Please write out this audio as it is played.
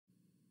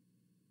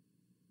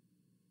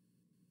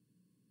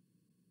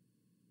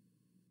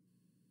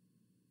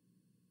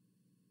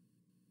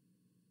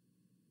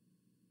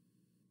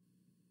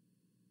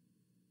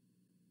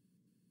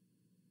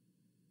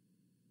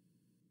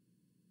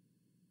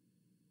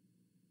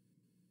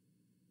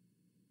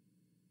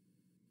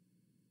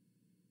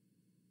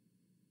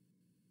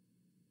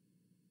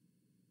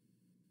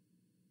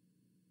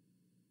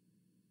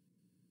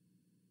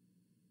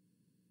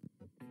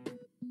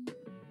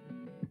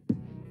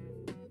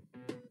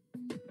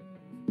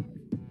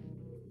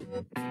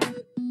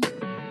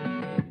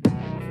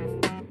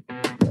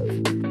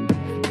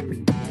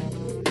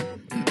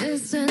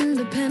Miss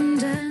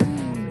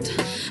Independent,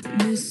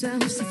 Miss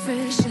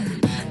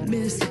Self-Sufficient,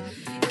 Miss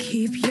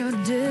Keep Your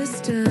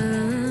Distance,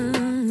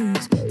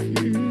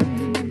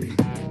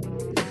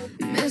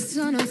 Miss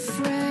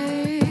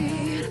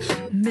Unafraid,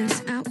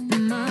 Miss Out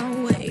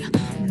My Way,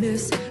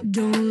 Miss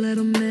Don't Let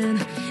a Man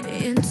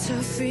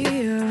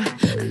Interfere,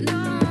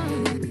 no,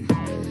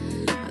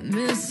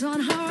 Miss On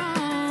Her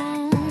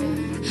Own,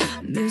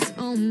 Miss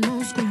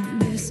Almost Grown,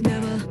 Miss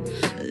Never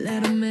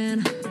Let a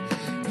Man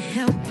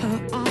help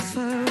her off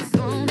her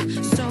throne.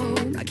 So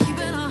by keeping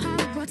her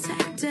heart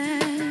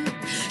protected,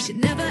 she'd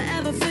never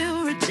ever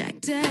feel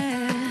rejected.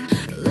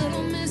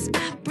 Little Miss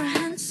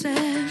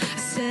Apprehensive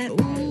said,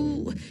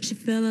 ooh, she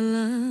fell in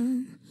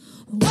love.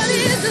 What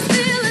is the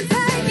feeling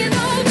taking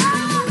over?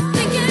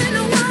 Thinking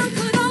no one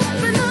could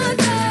open the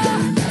door.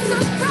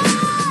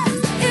 Surprise,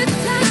 it's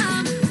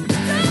time to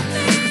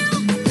feel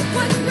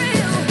what's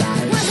real.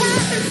 What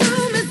happens to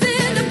Miss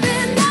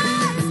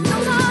Independence? No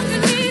longer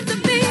need to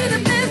be the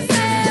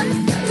missing.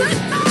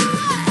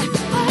 Goodbye,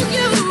 all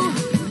you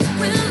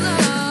when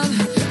love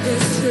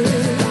is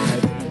true.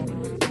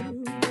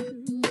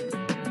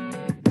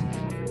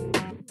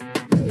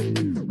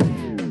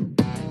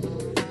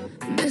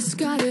 Miss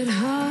got it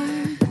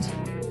hard,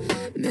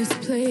 Miss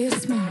play it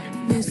smart,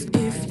 Miss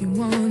if you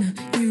wanna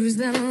use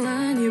that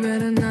line, you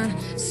better not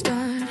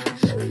start.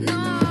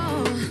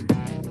 No,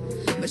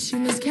 but she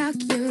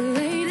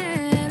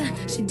miscalculated.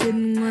 She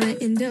didn't wanna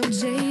end up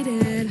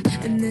jaded,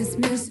 and this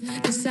Miss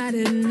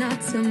decided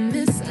not to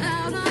miss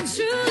out on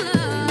true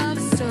love.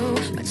 So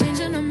by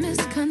changing her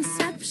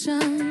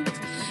misconceptions,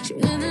 she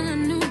went in a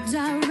new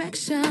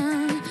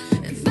direction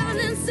and found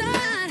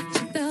inside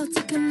she felt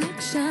a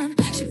connection.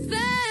 She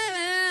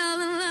fell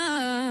in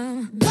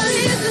love. What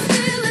is the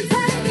feeling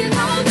taking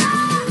over?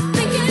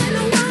 Thinking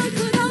no one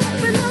could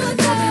open the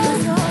door.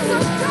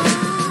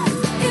 Surprise,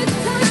 it's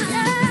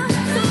time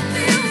to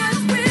feel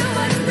what's real,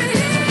 what's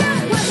real.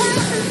 What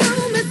happens to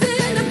Miss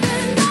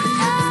Independent?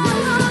 No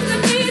longer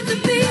need to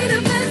be the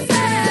best.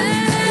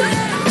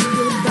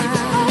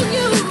 Goodbye, all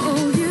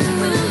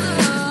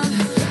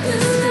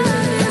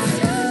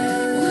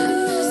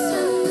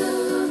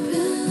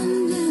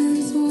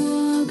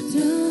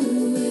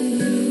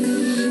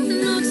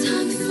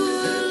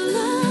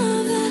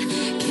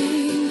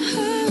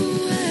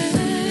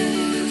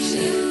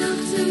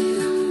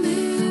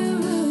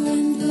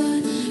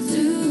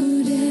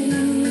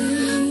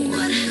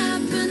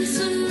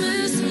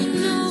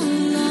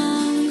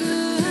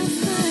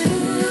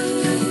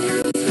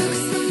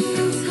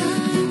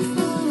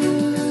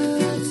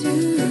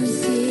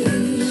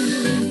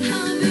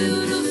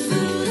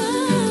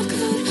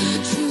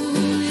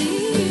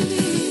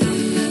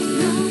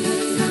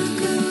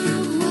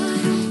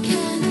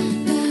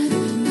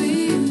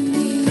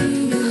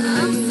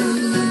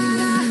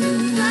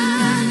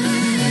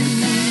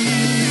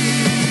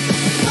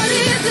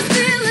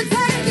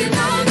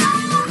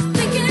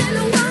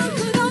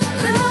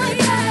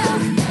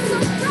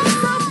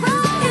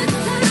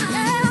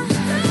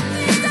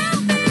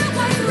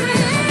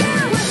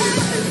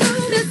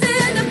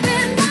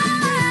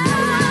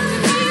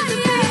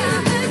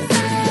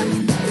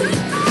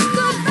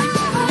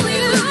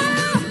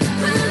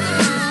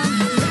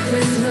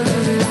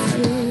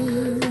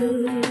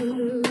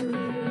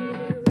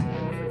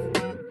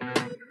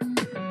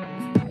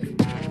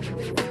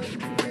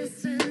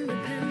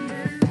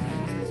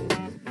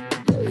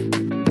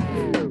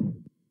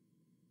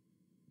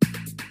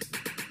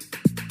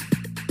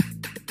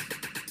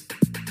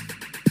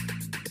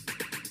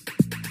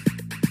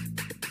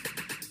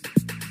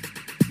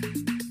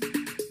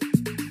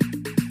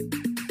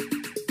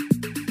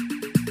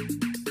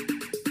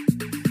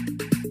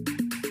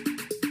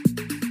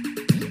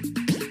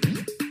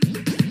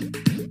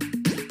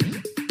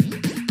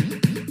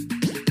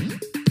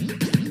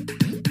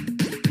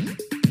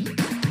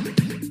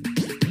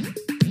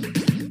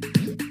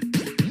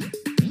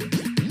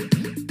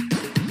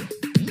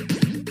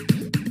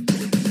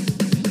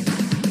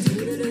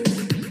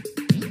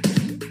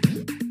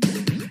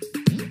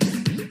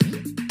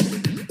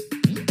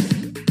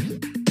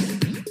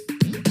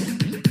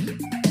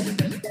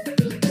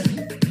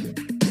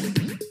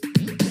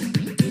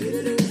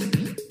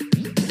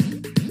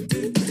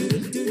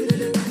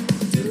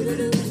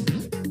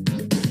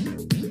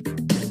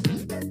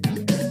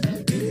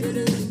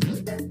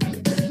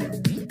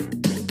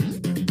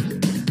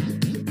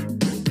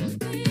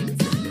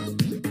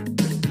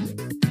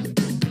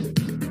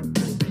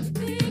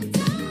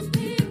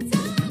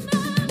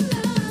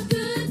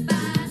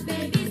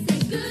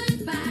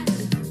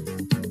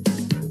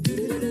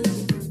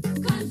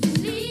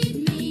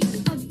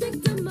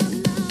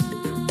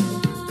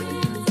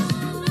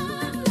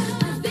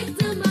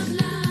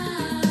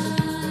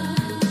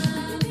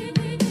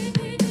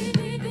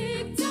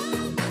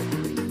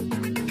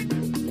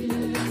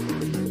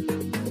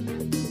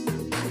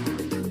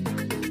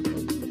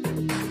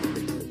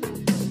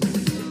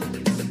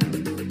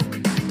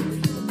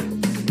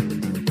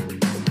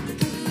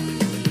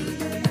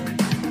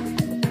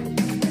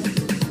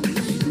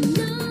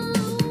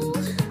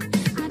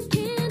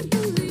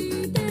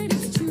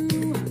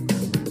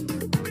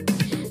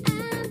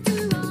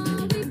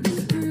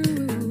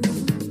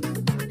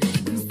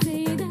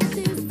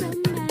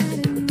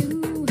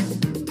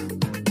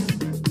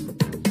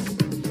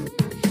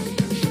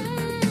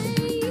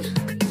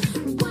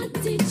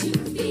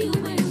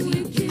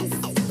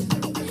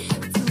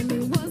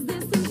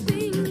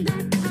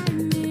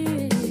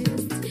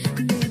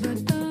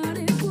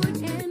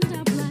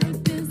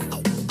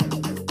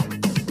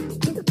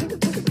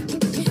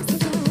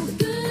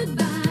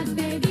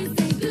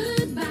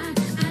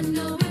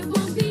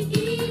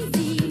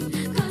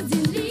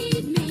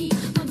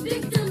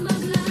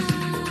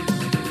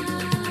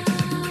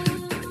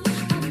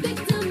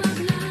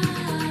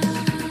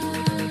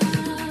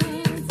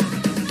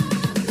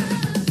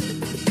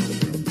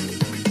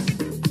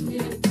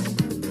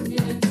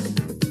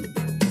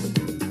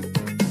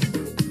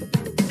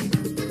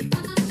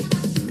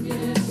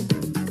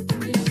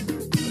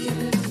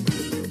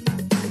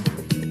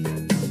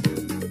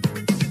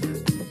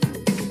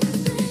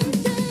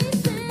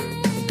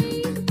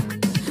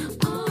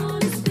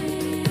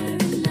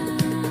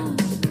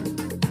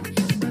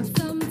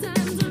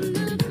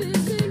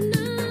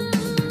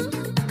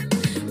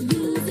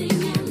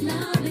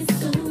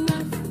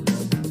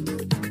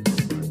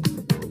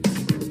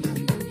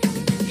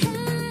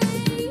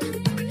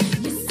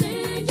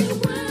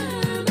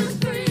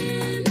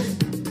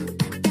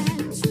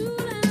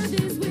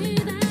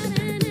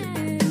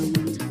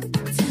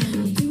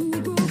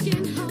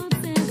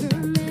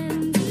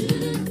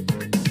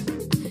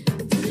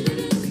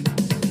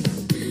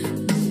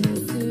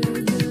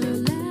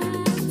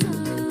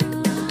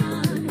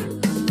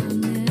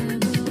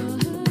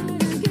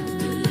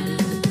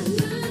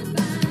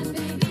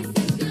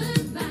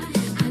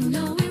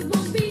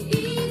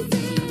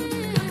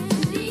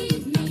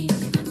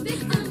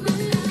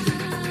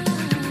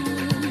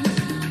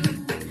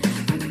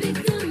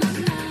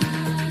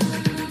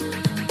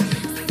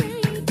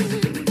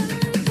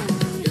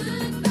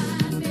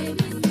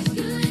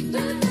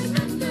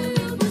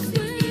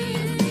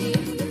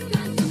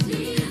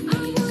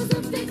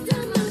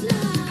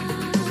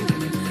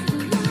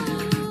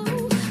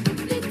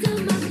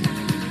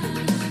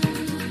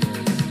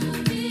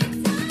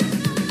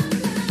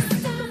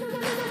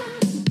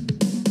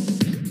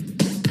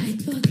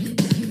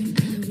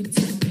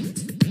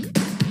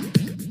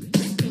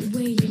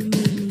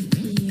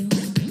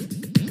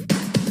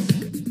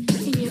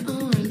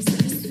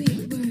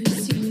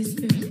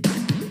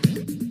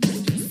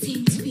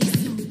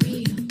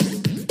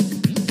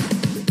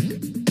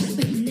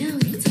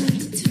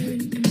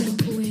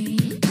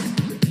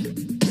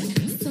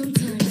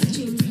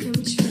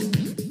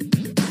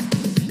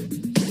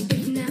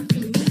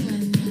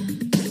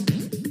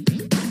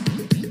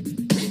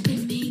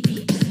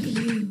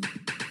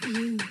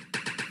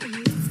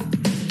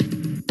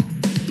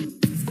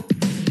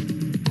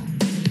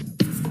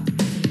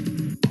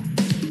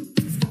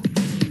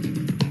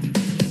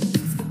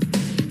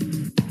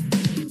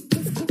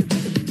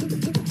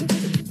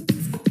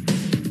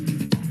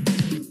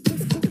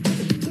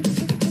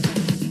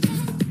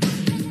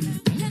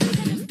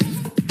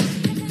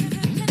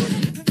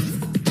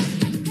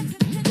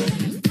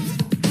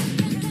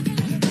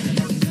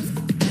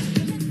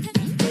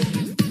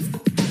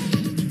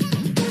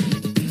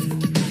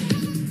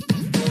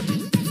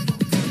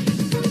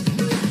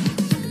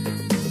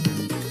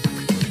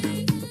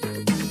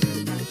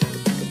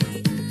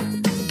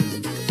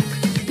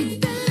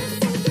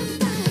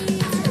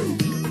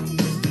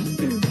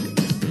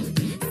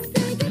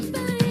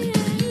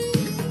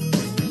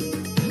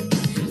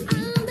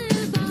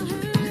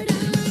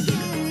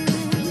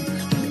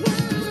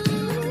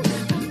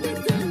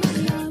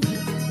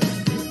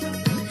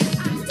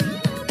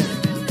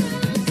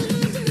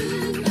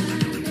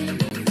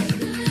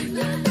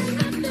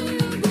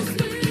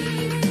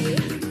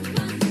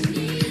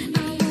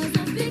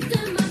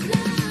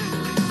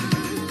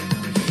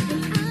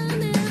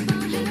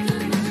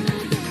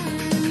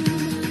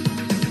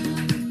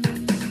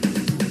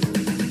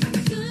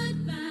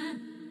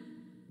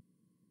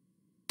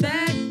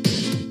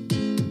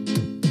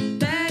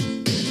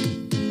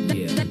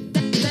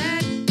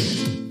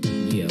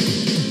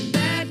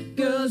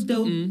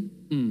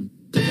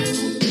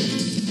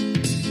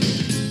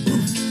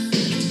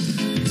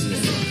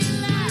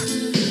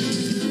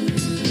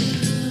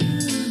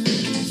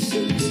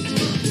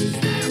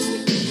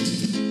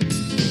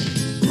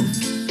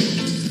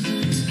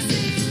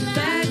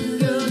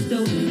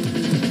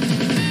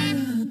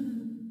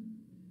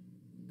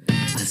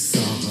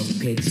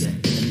picture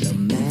in the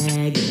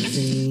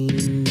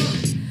magazine.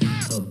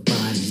 Her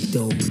body's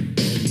dope,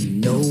 and you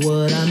know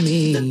what I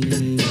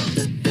mean.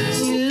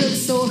 She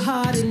looks so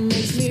hot, it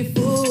makes me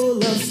full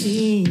of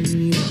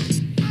steam.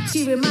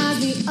 She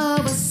reminds me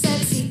of a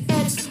sexy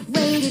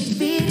X-rated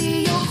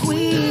video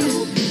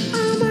queen.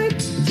 I might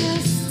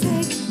just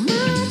take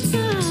my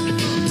time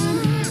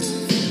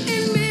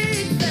and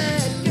make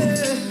that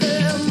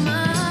girl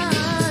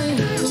mine.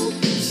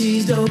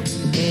 She's dope,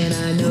 and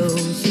I know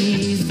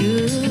she's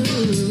good.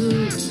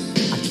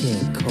 I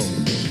can't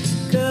cope,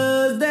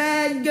 'cause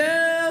that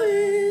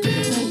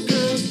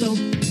girl's dope.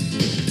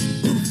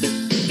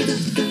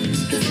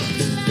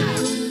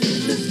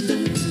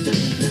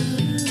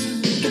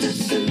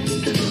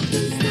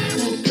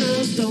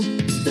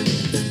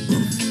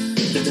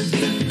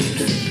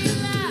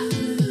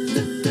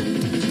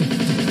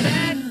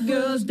 That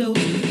girl's dope.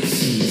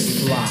 She's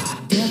fly,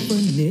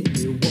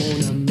 definitely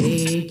wanna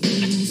make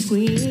you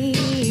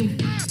scream.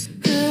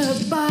 Her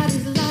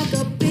body's like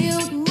a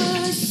built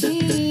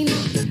machine.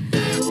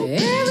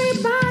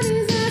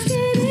 Everybody's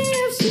asking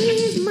if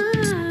she's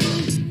mine.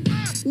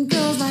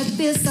 Girls like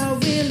this are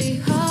really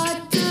hard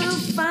to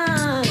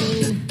find.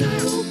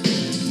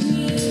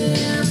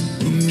 Yeah,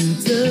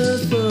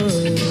 beautiful.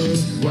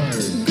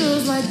 Word.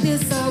 Girls like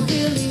this are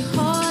really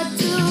hard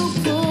to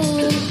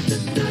pull.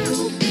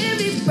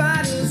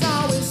 Everybody's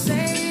always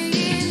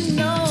saying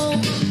no.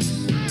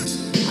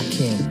 I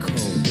can't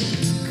cope,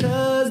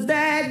 'cause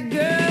that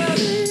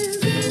girl's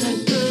dope. That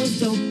girl's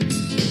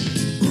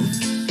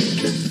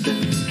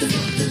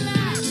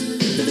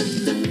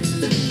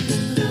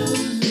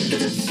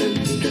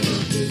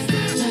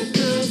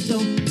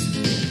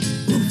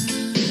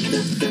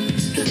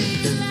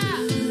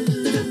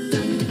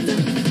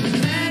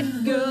That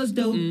girl's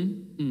dope.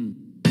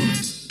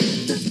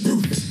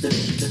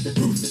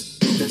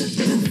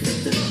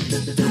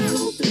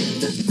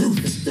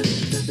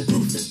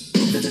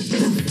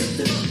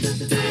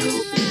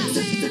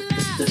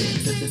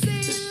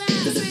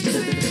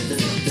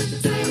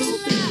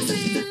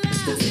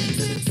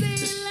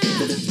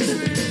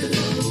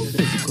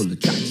 Physical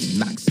attraction,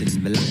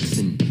 maxing,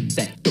 relaxing.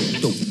 That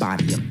dope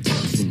body I'm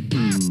taxing.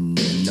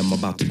 I'm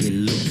about to get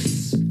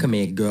loose. Come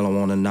here, girl, I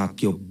wanna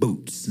knock your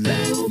boots.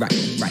 Left, right,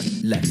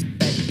 left,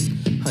 back.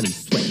 Honey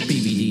sweat,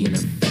 BBD in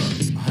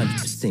effect.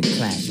 100%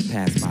 class, she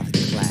passed by the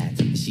class.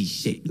 She's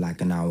shaped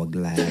like an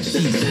hourglass.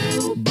 She's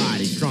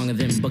body stronger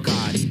than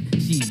Bacardi.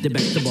 She's the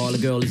best of all the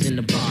girls in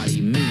the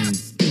party. Mean,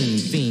 steam,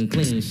 fiend,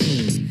 clean,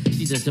 sheen.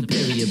 She's a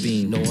superior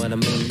being, know what I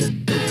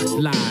mean?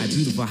 Fly,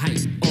 beautiful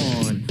height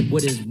on.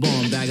 What is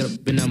born, bag it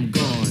up and I'm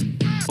gone.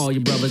 All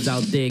your brothers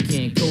out there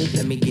can't cope.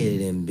 Let me get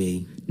it,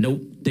 MB.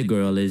 Nope, the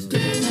girl is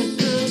dope. That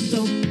girl's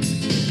dope.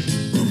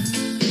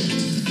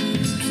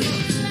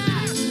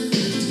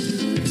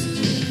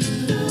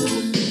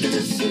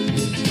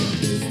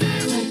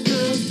 That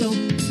girl's dope.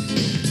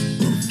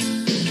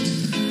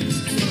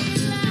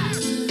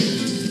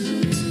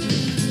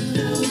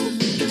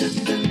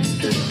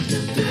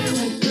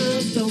 That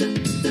girl's dope.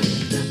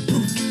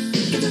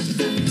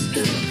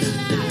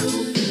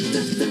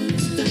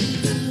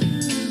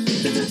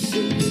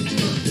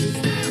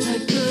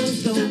 That girl's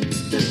dope.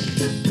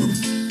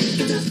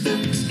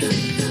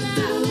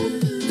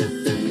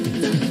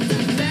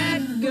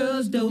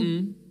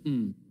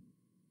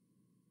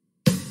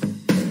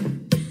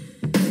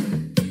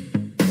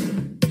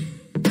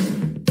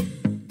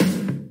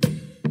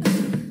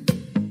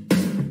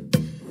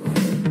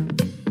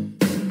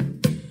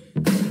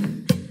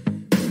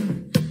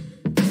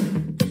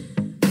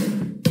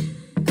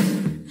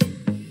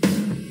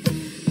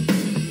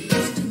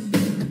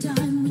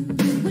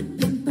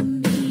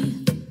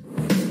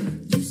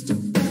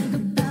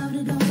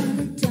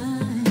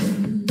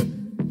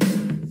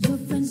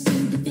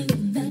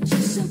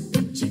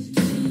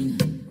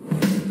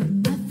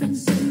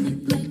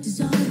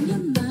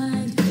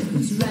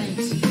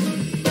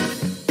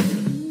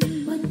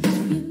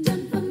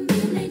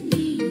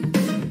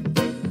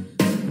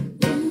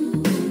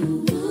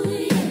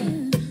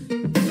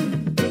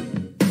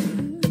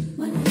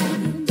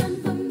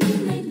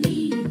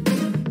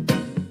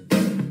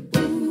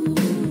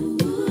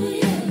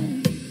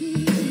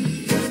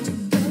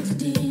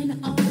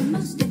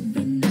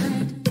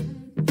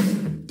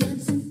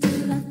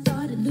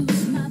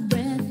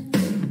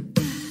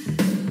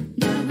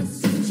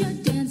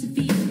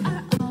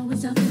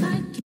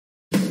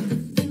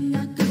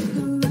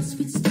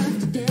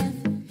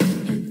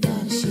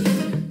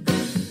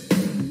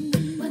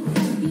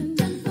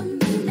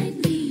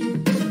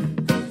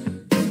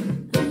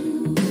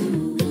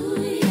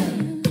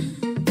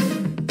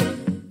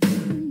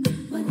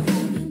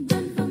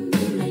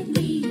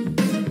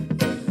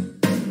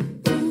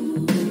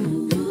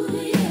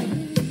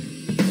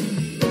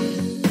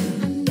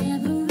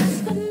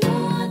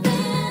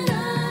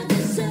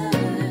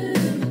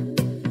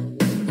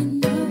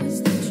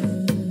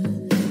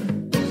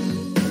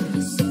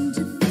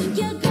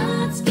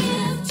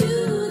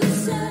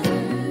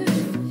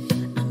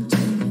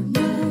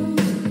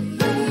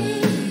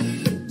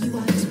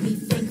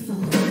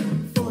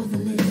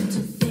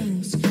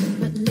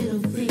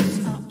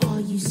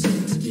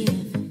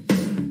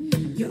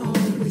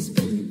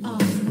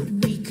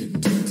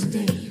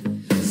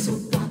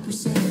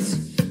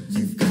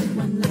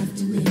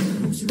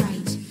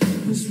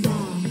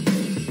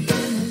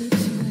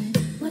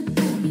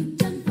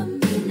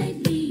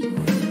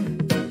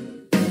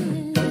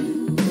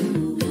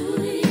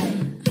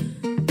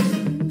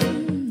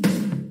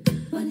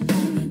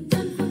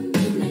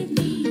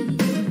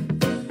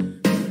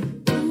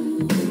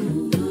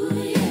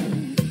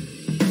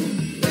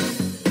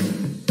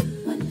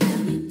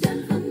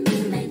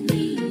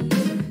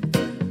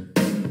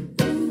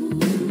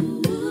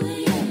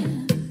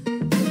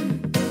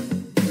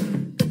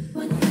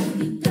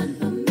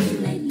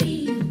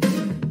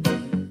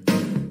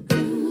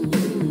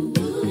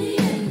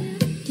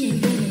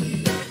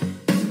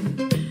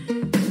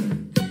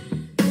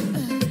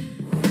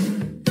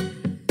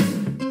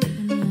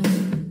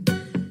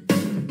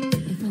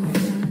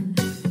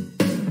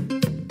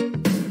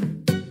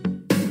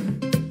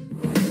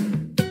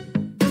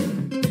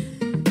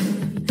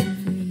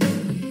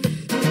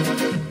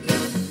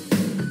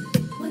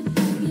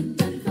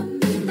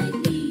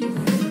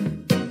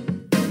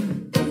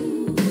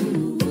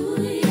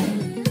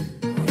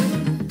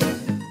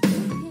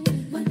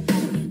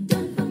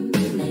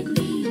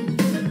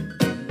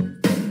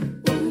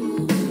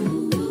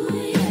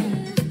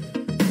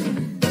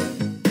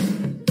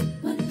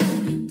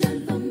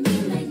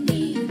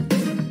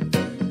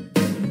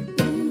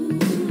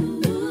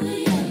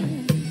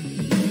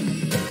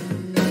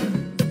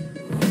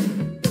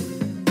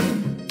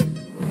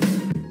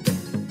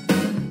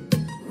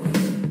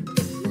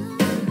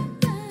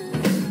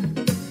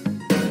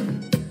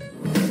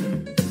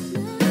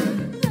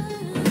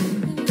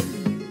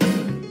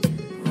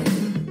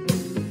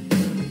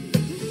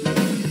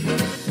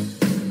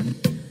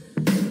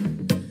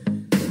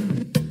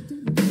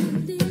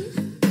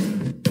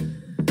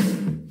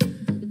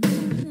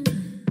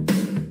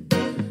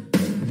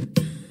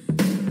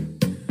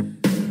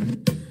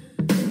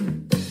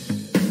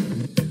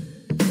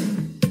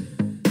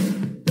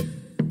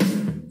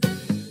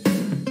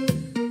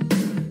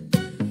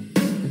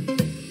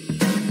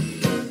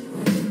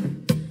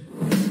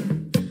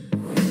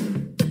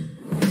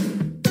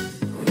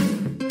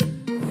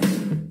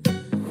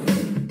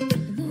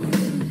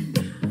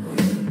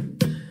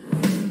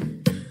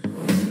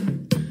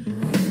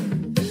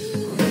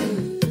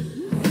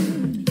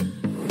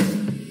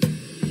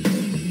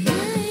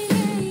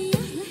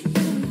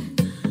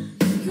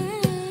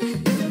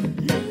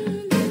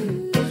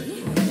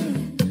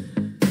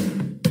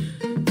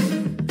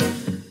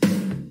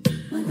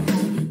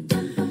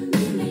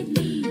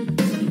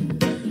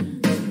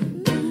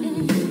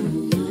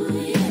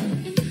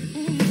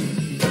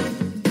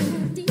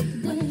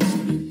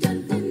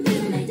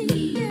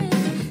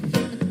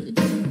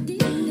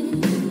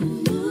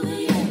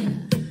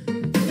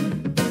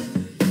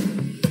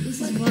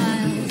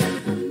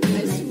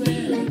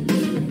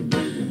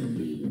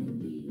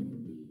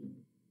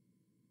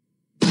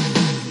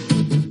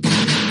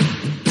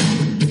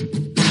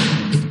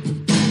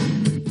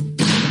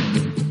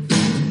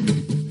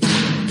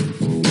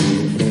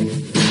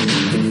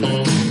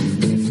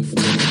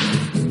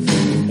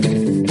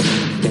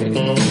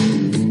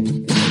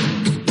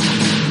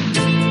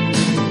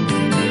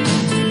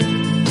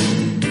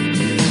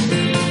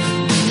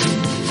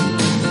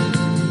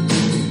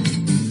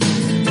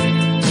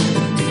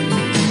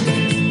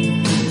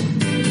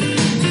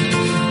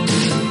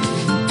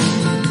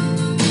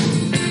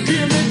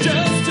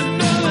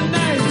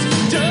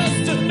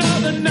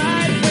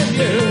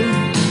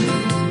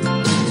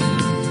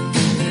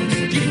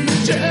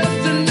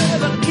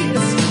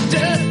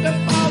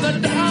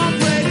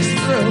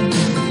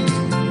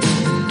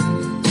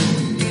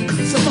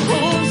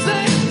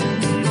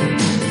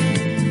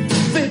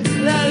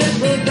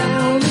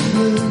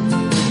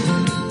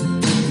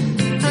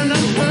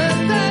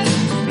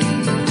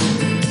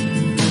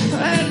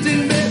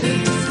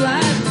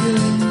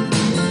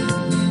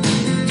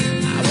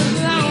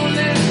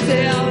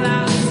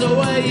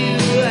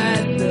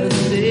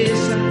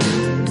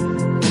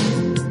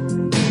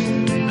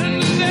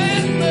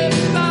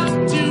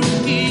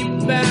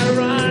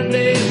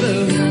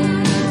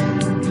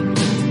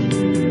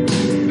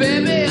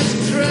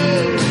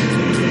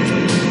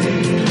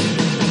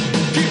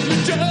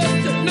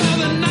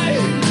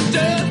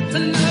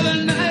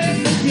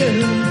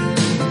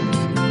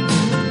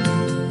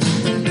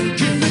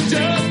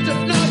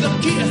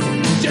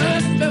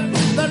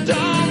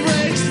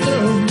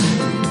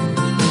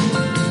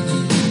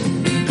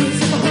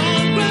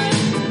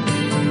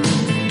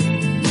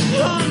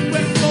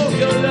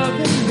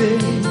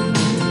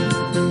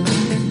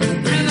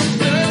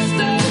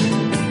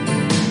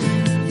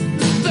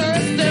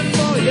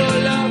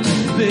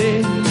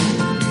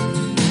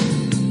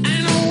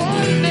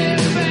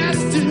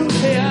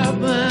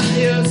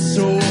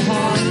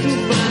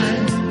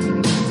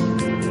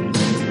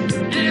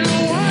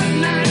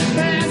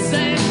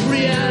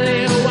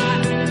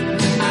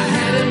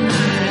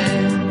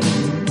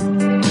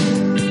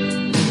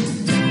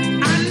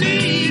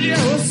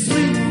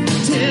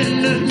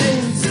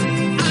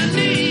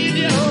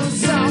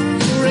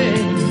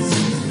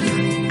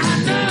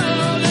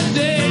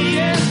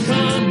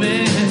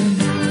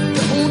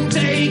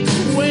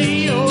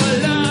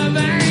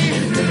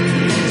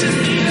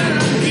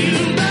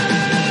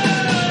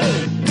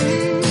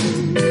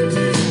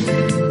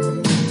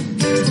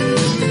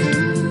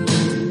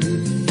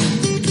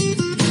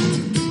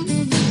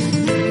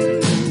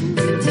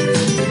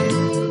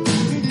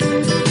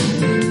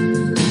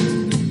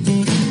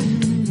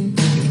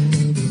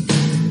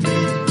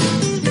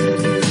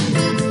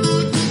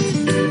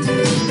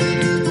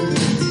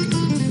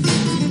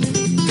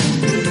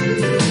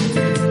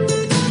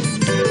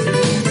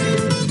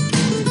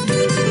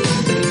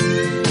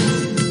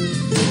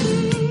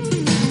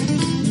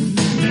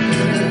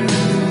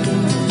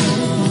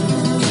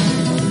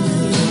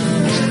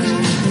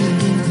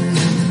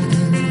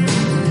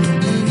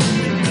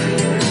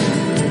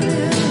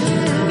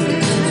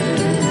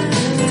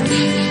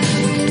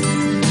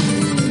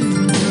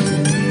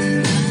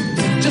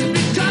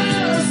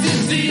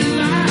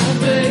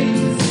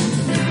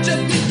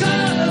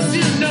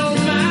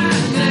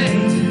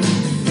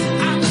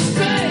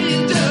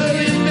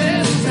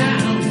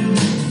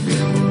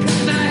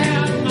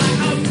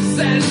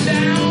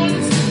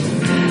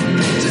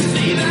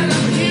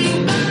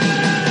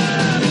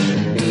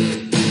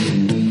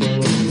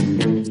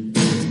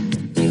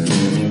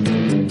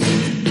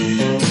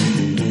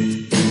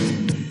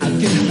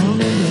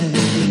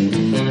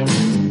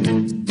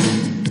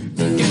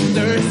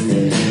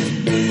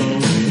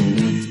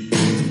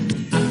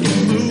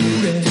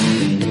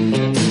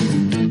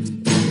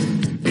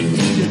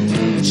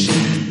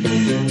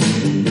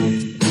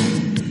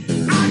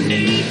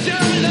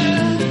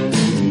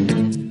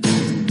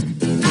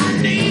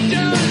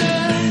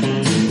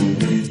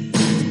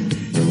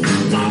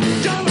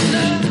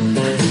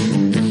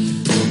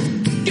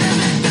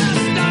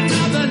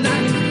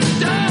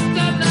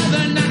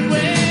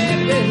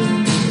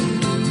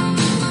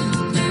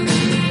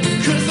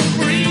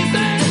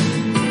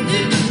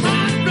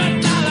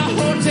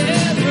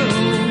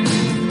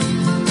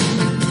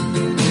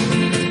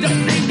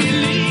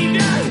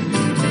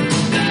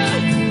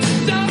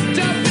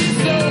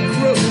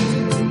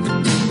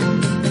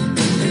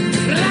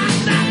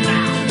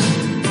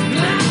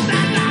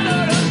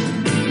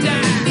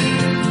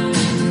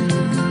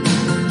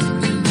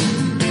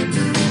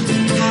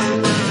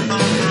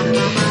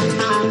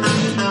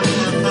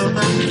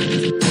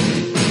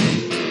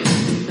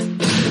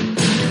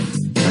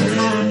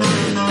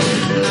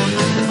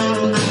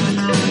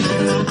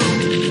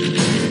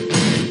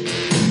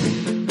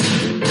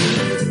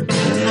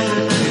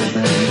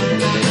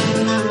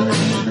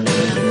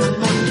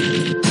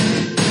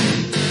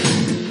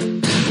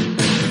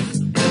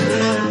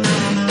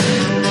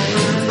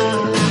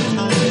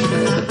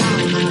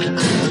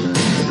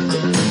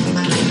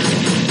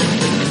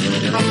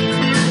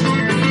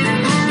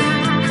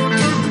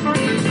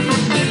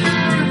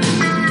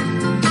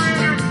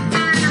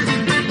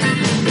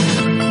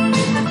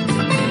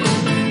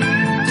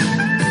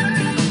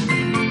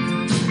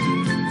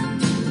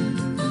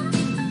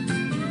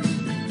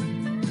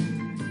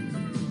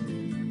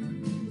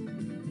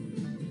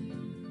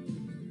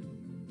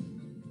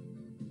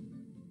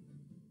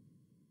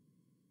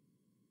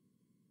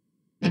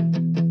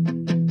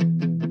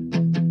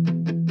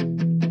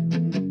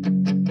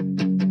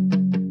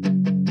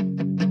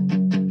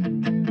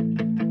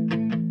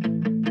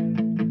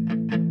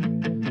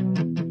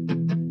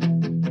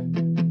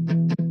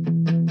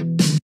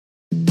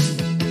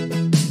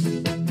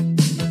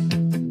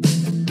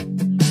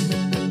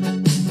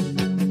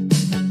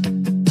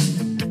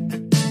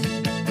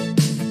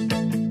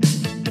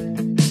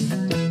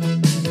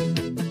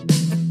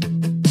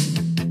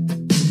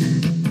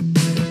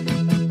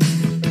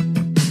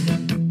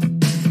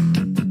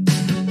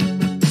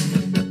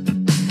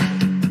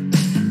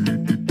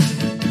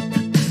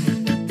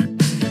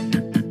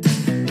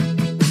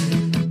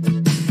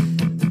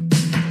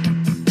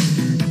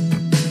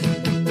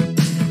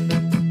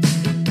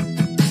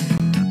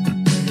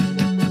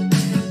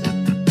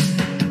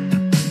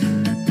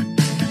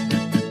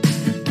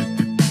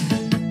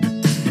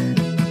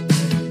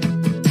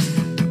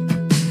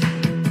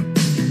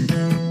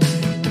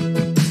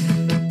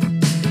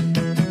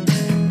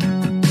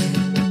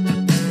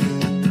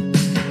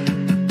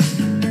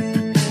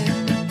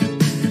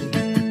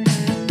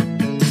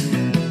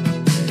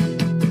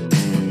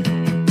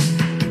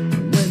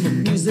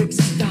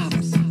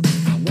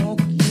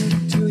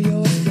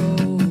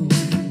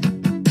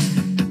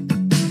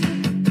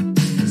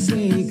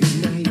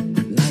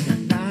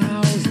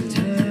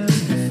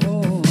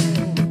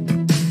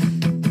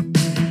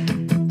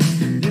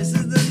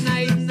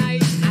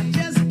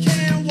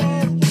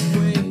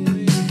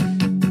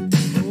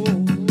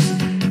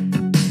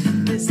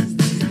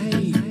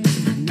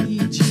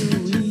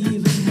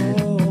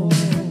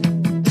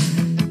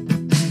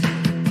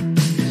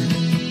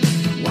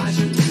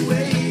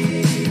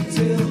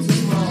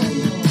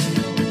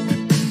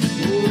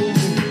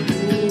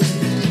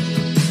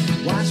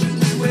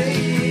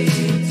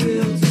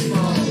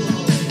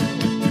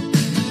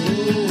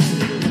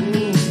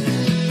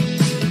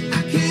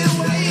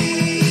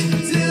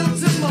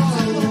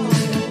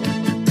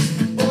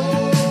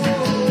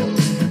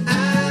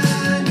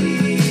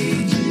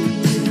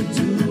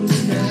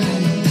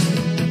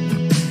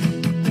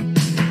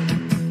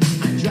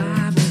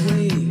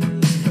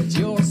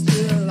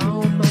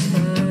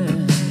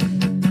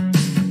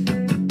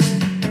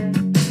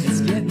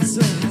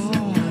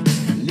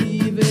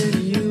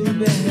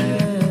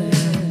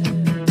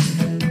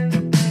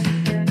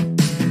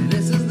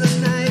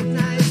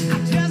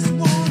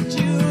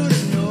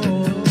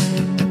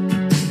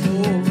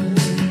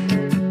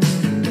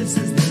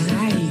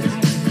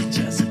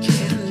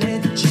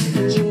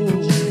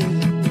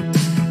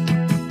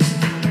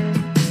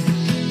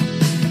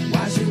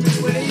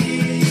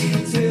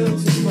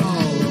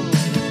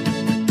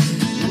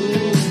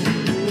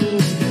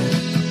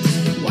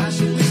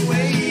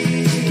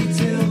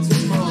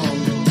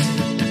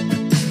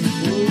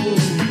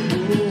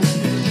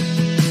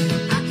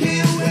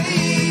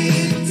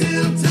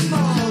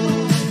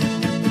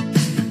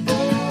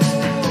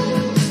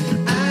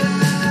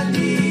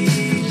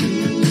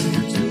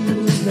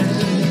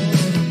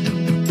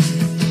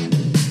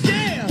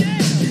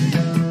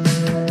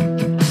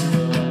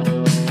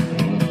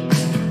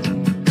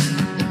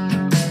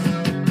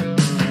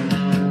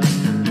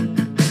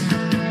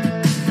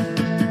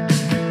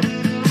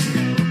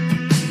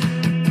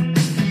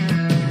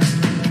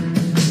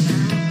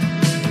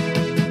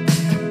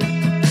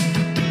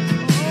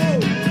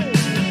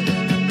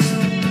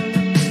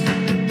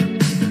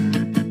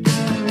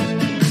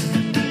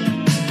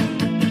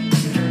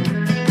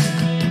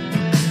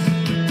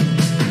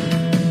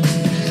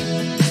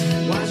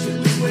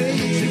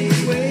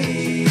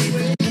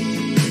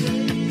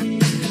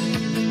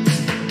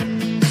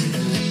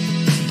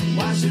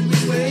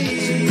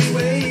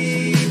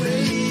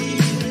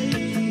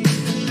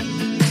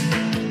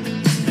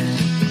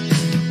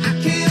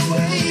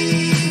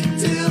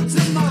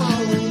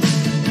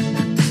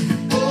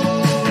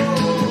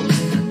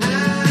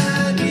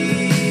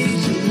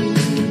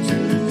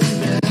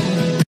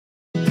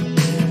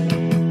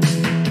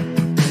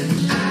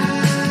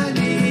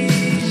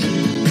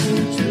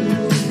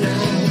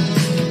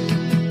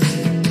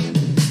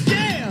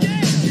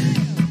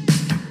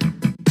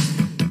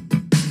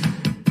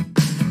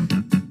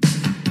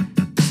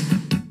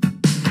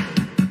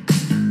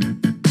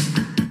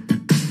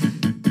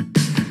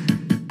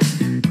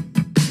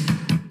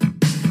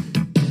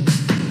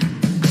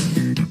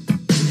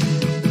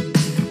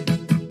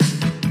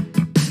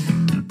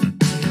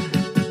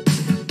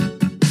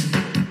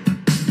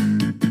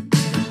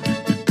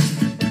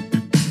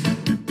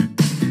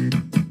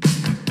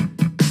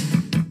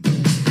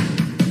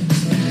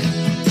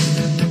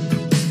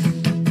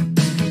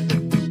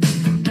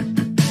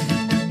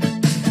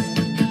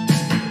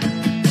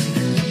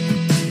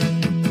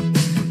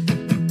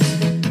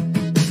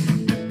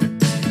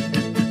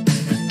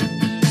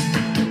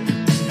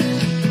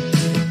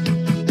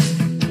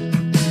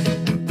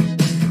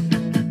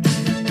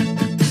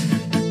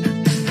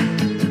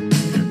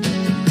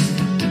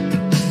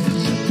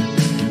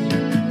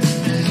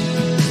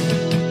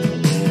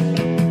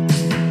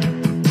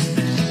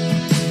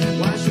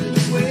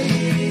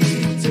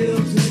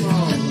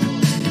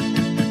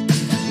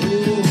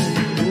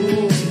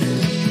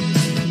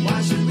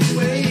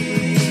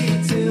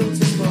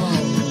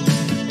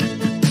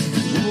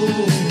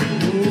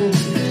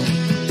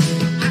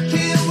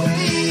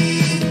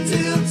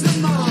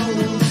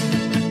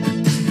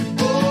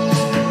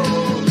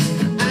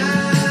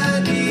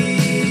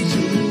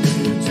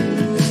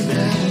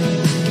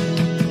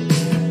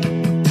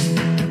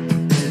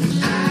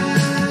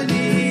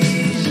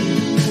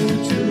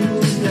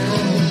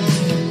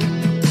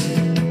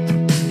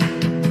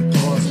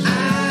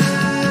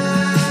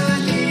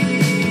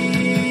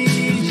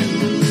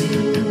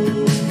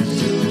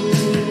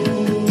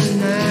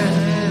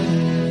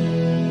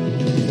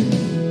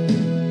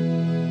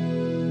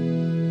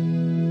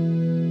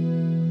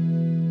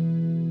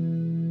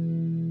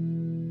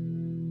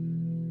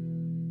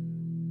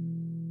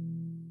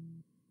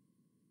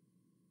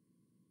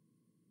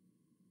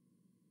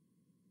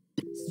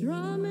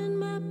 strumming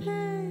my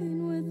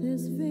pain with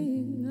his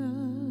fingers,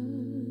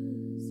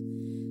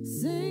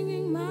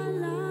 singing my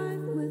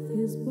life with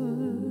his words,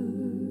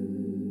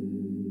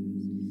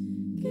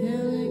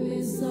 killing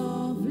me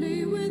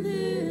softly with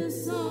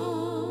his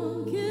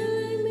song,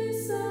 killing me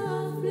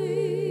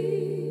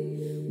softly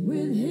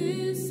with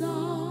his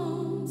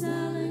song,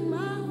 telling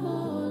my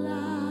whole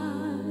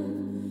life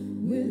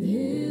with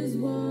his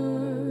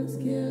words,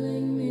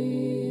 killing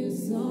me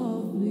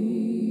softly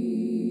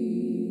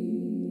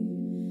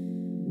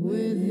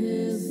with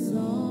his song.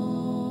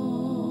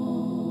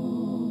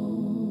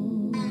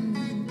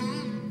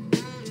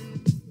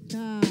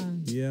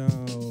 Yo,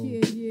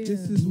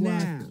 this is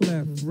why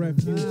Clef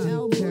Refugee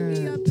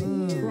Cat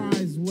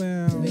cries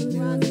well.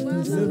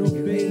 Little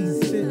bass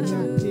sitting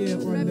up here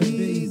on the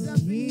bass.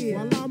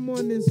 While I'm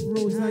on this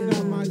road, I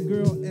got my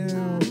girl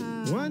L.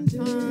 One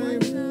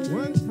time.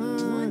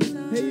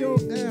 Hey yo,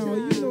 L,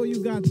 you know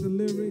you got the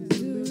lyrics.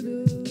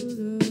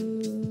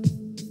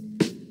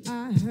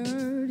 I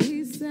heard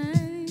he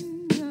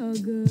sang a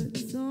good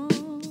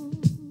song.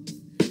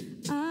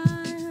 I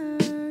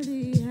heard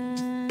he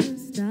had a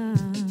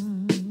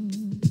style.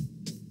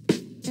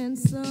 And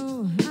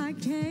so I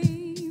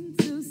came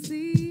to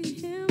see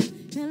him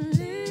and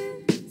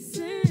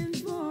listen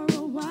for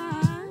a while.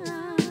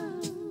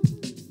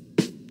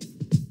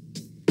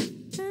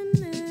 And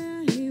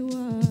there he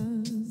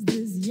was,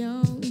 this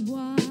young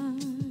boy,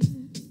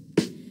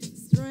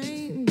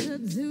 stranger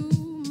to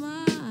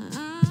my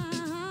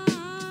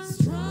eyes,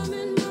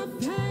 strumming my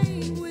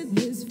pain with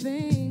his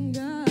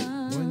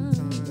fingers,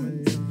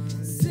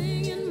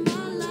 singing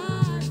my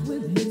life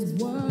with his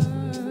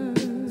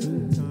words,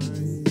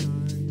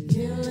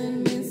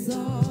 killing me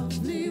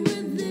softly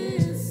with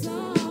this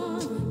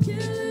song,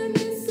 killing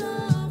me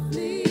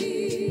softly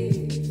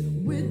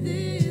with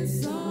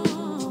this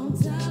song,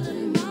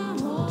 telling my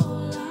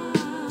whole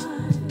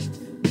life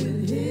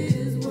with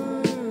his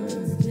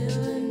words,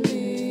 killing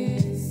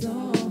me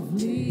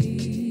softly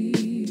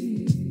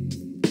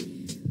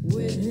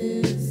with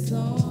his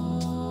song.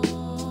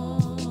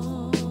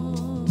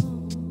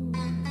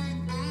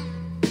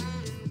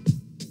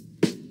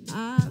 I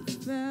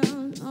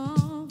felt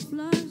all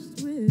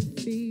flushed with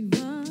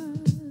fever,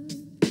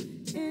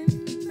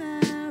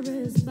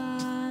 embarrassed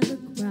by the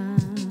crowd.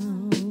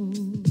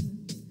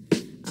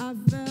 I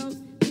felt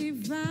he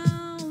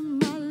found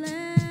my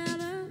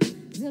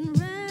letters and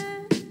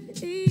read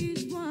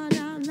each one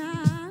out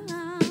loud.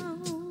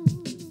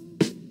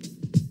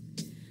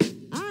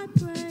 I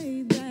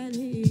prayed that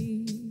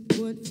he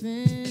would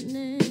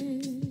finish,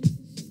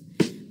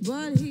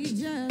 but he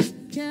just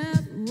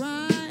kept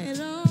right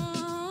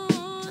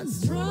on,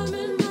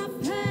 strumming my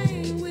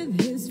pain with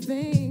his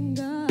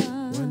fingers,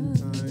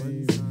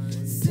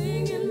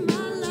 singing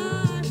my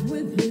life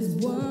with his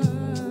words,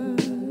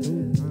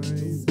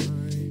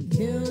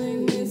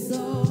 killing me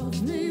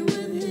softly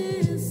with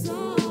his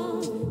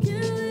song,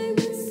 killing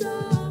me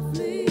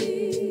softly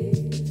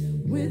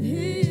with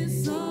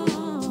his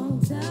song,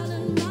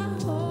 telling my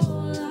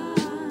whole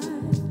life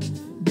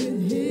with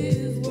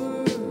his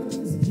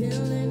words,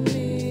 killing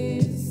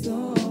me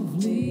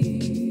softly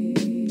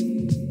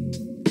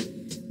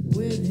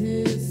with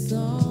his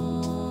song.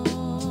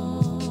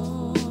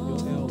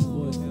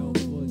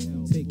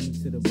 Take me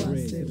to the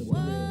bridge.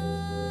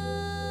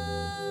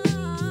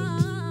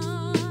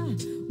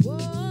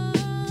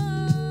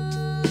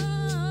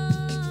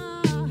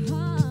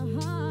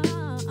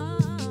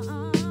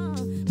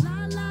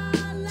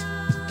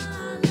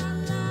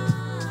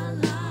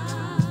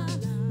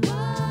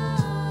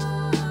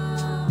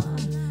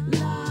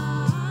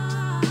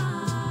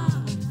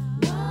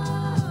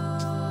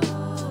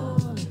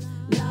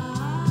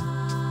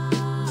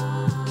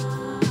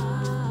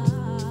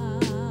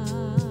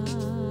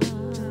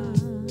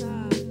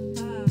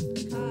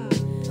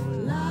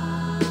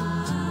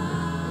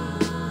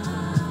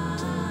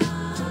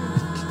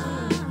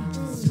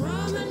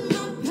 Strumming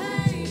my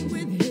pain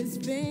with his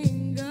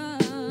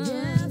fingers.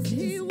 Yes,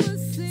 he was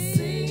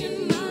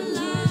singing my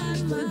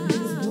life with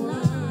his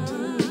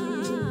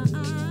words,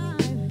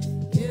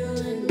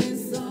 killing me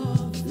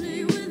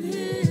softly with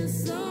his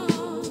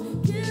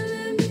song,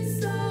 killing me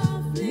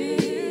softly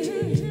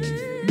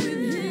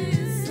with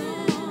his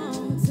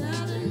song,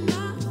 telling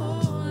my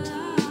whole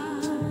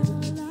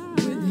life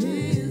with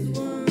his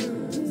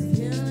words,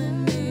 killing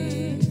me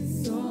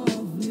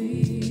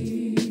softly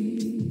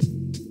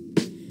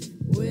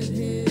with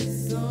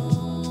his song.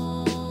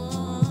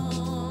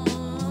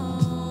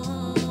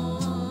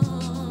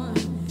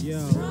 Yo,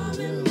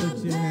 put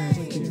your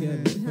hands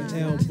together for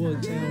L Book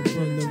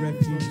from the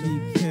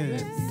refugee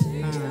camp.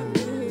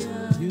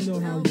 You know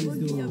how we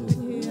do.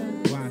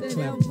 Why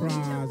Clef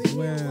cries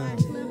well.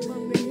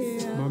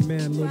 My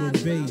man Little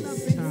Bass.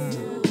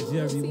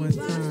 Jerry one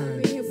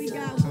time.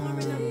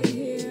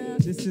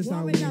 This is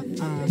how we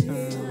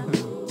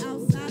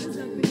Outsiders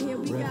up in here,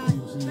 we got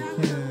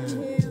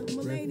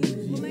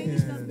Refugee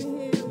camp.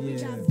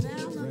 Yeah.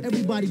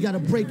 Everybody got a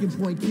breaking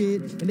point,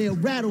 kid, and they'll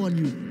rat on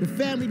you. The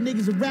family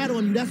niggas will rat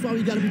on you. That's why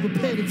we gotta be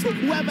prepared to take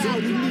whoever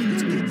out we need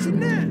to.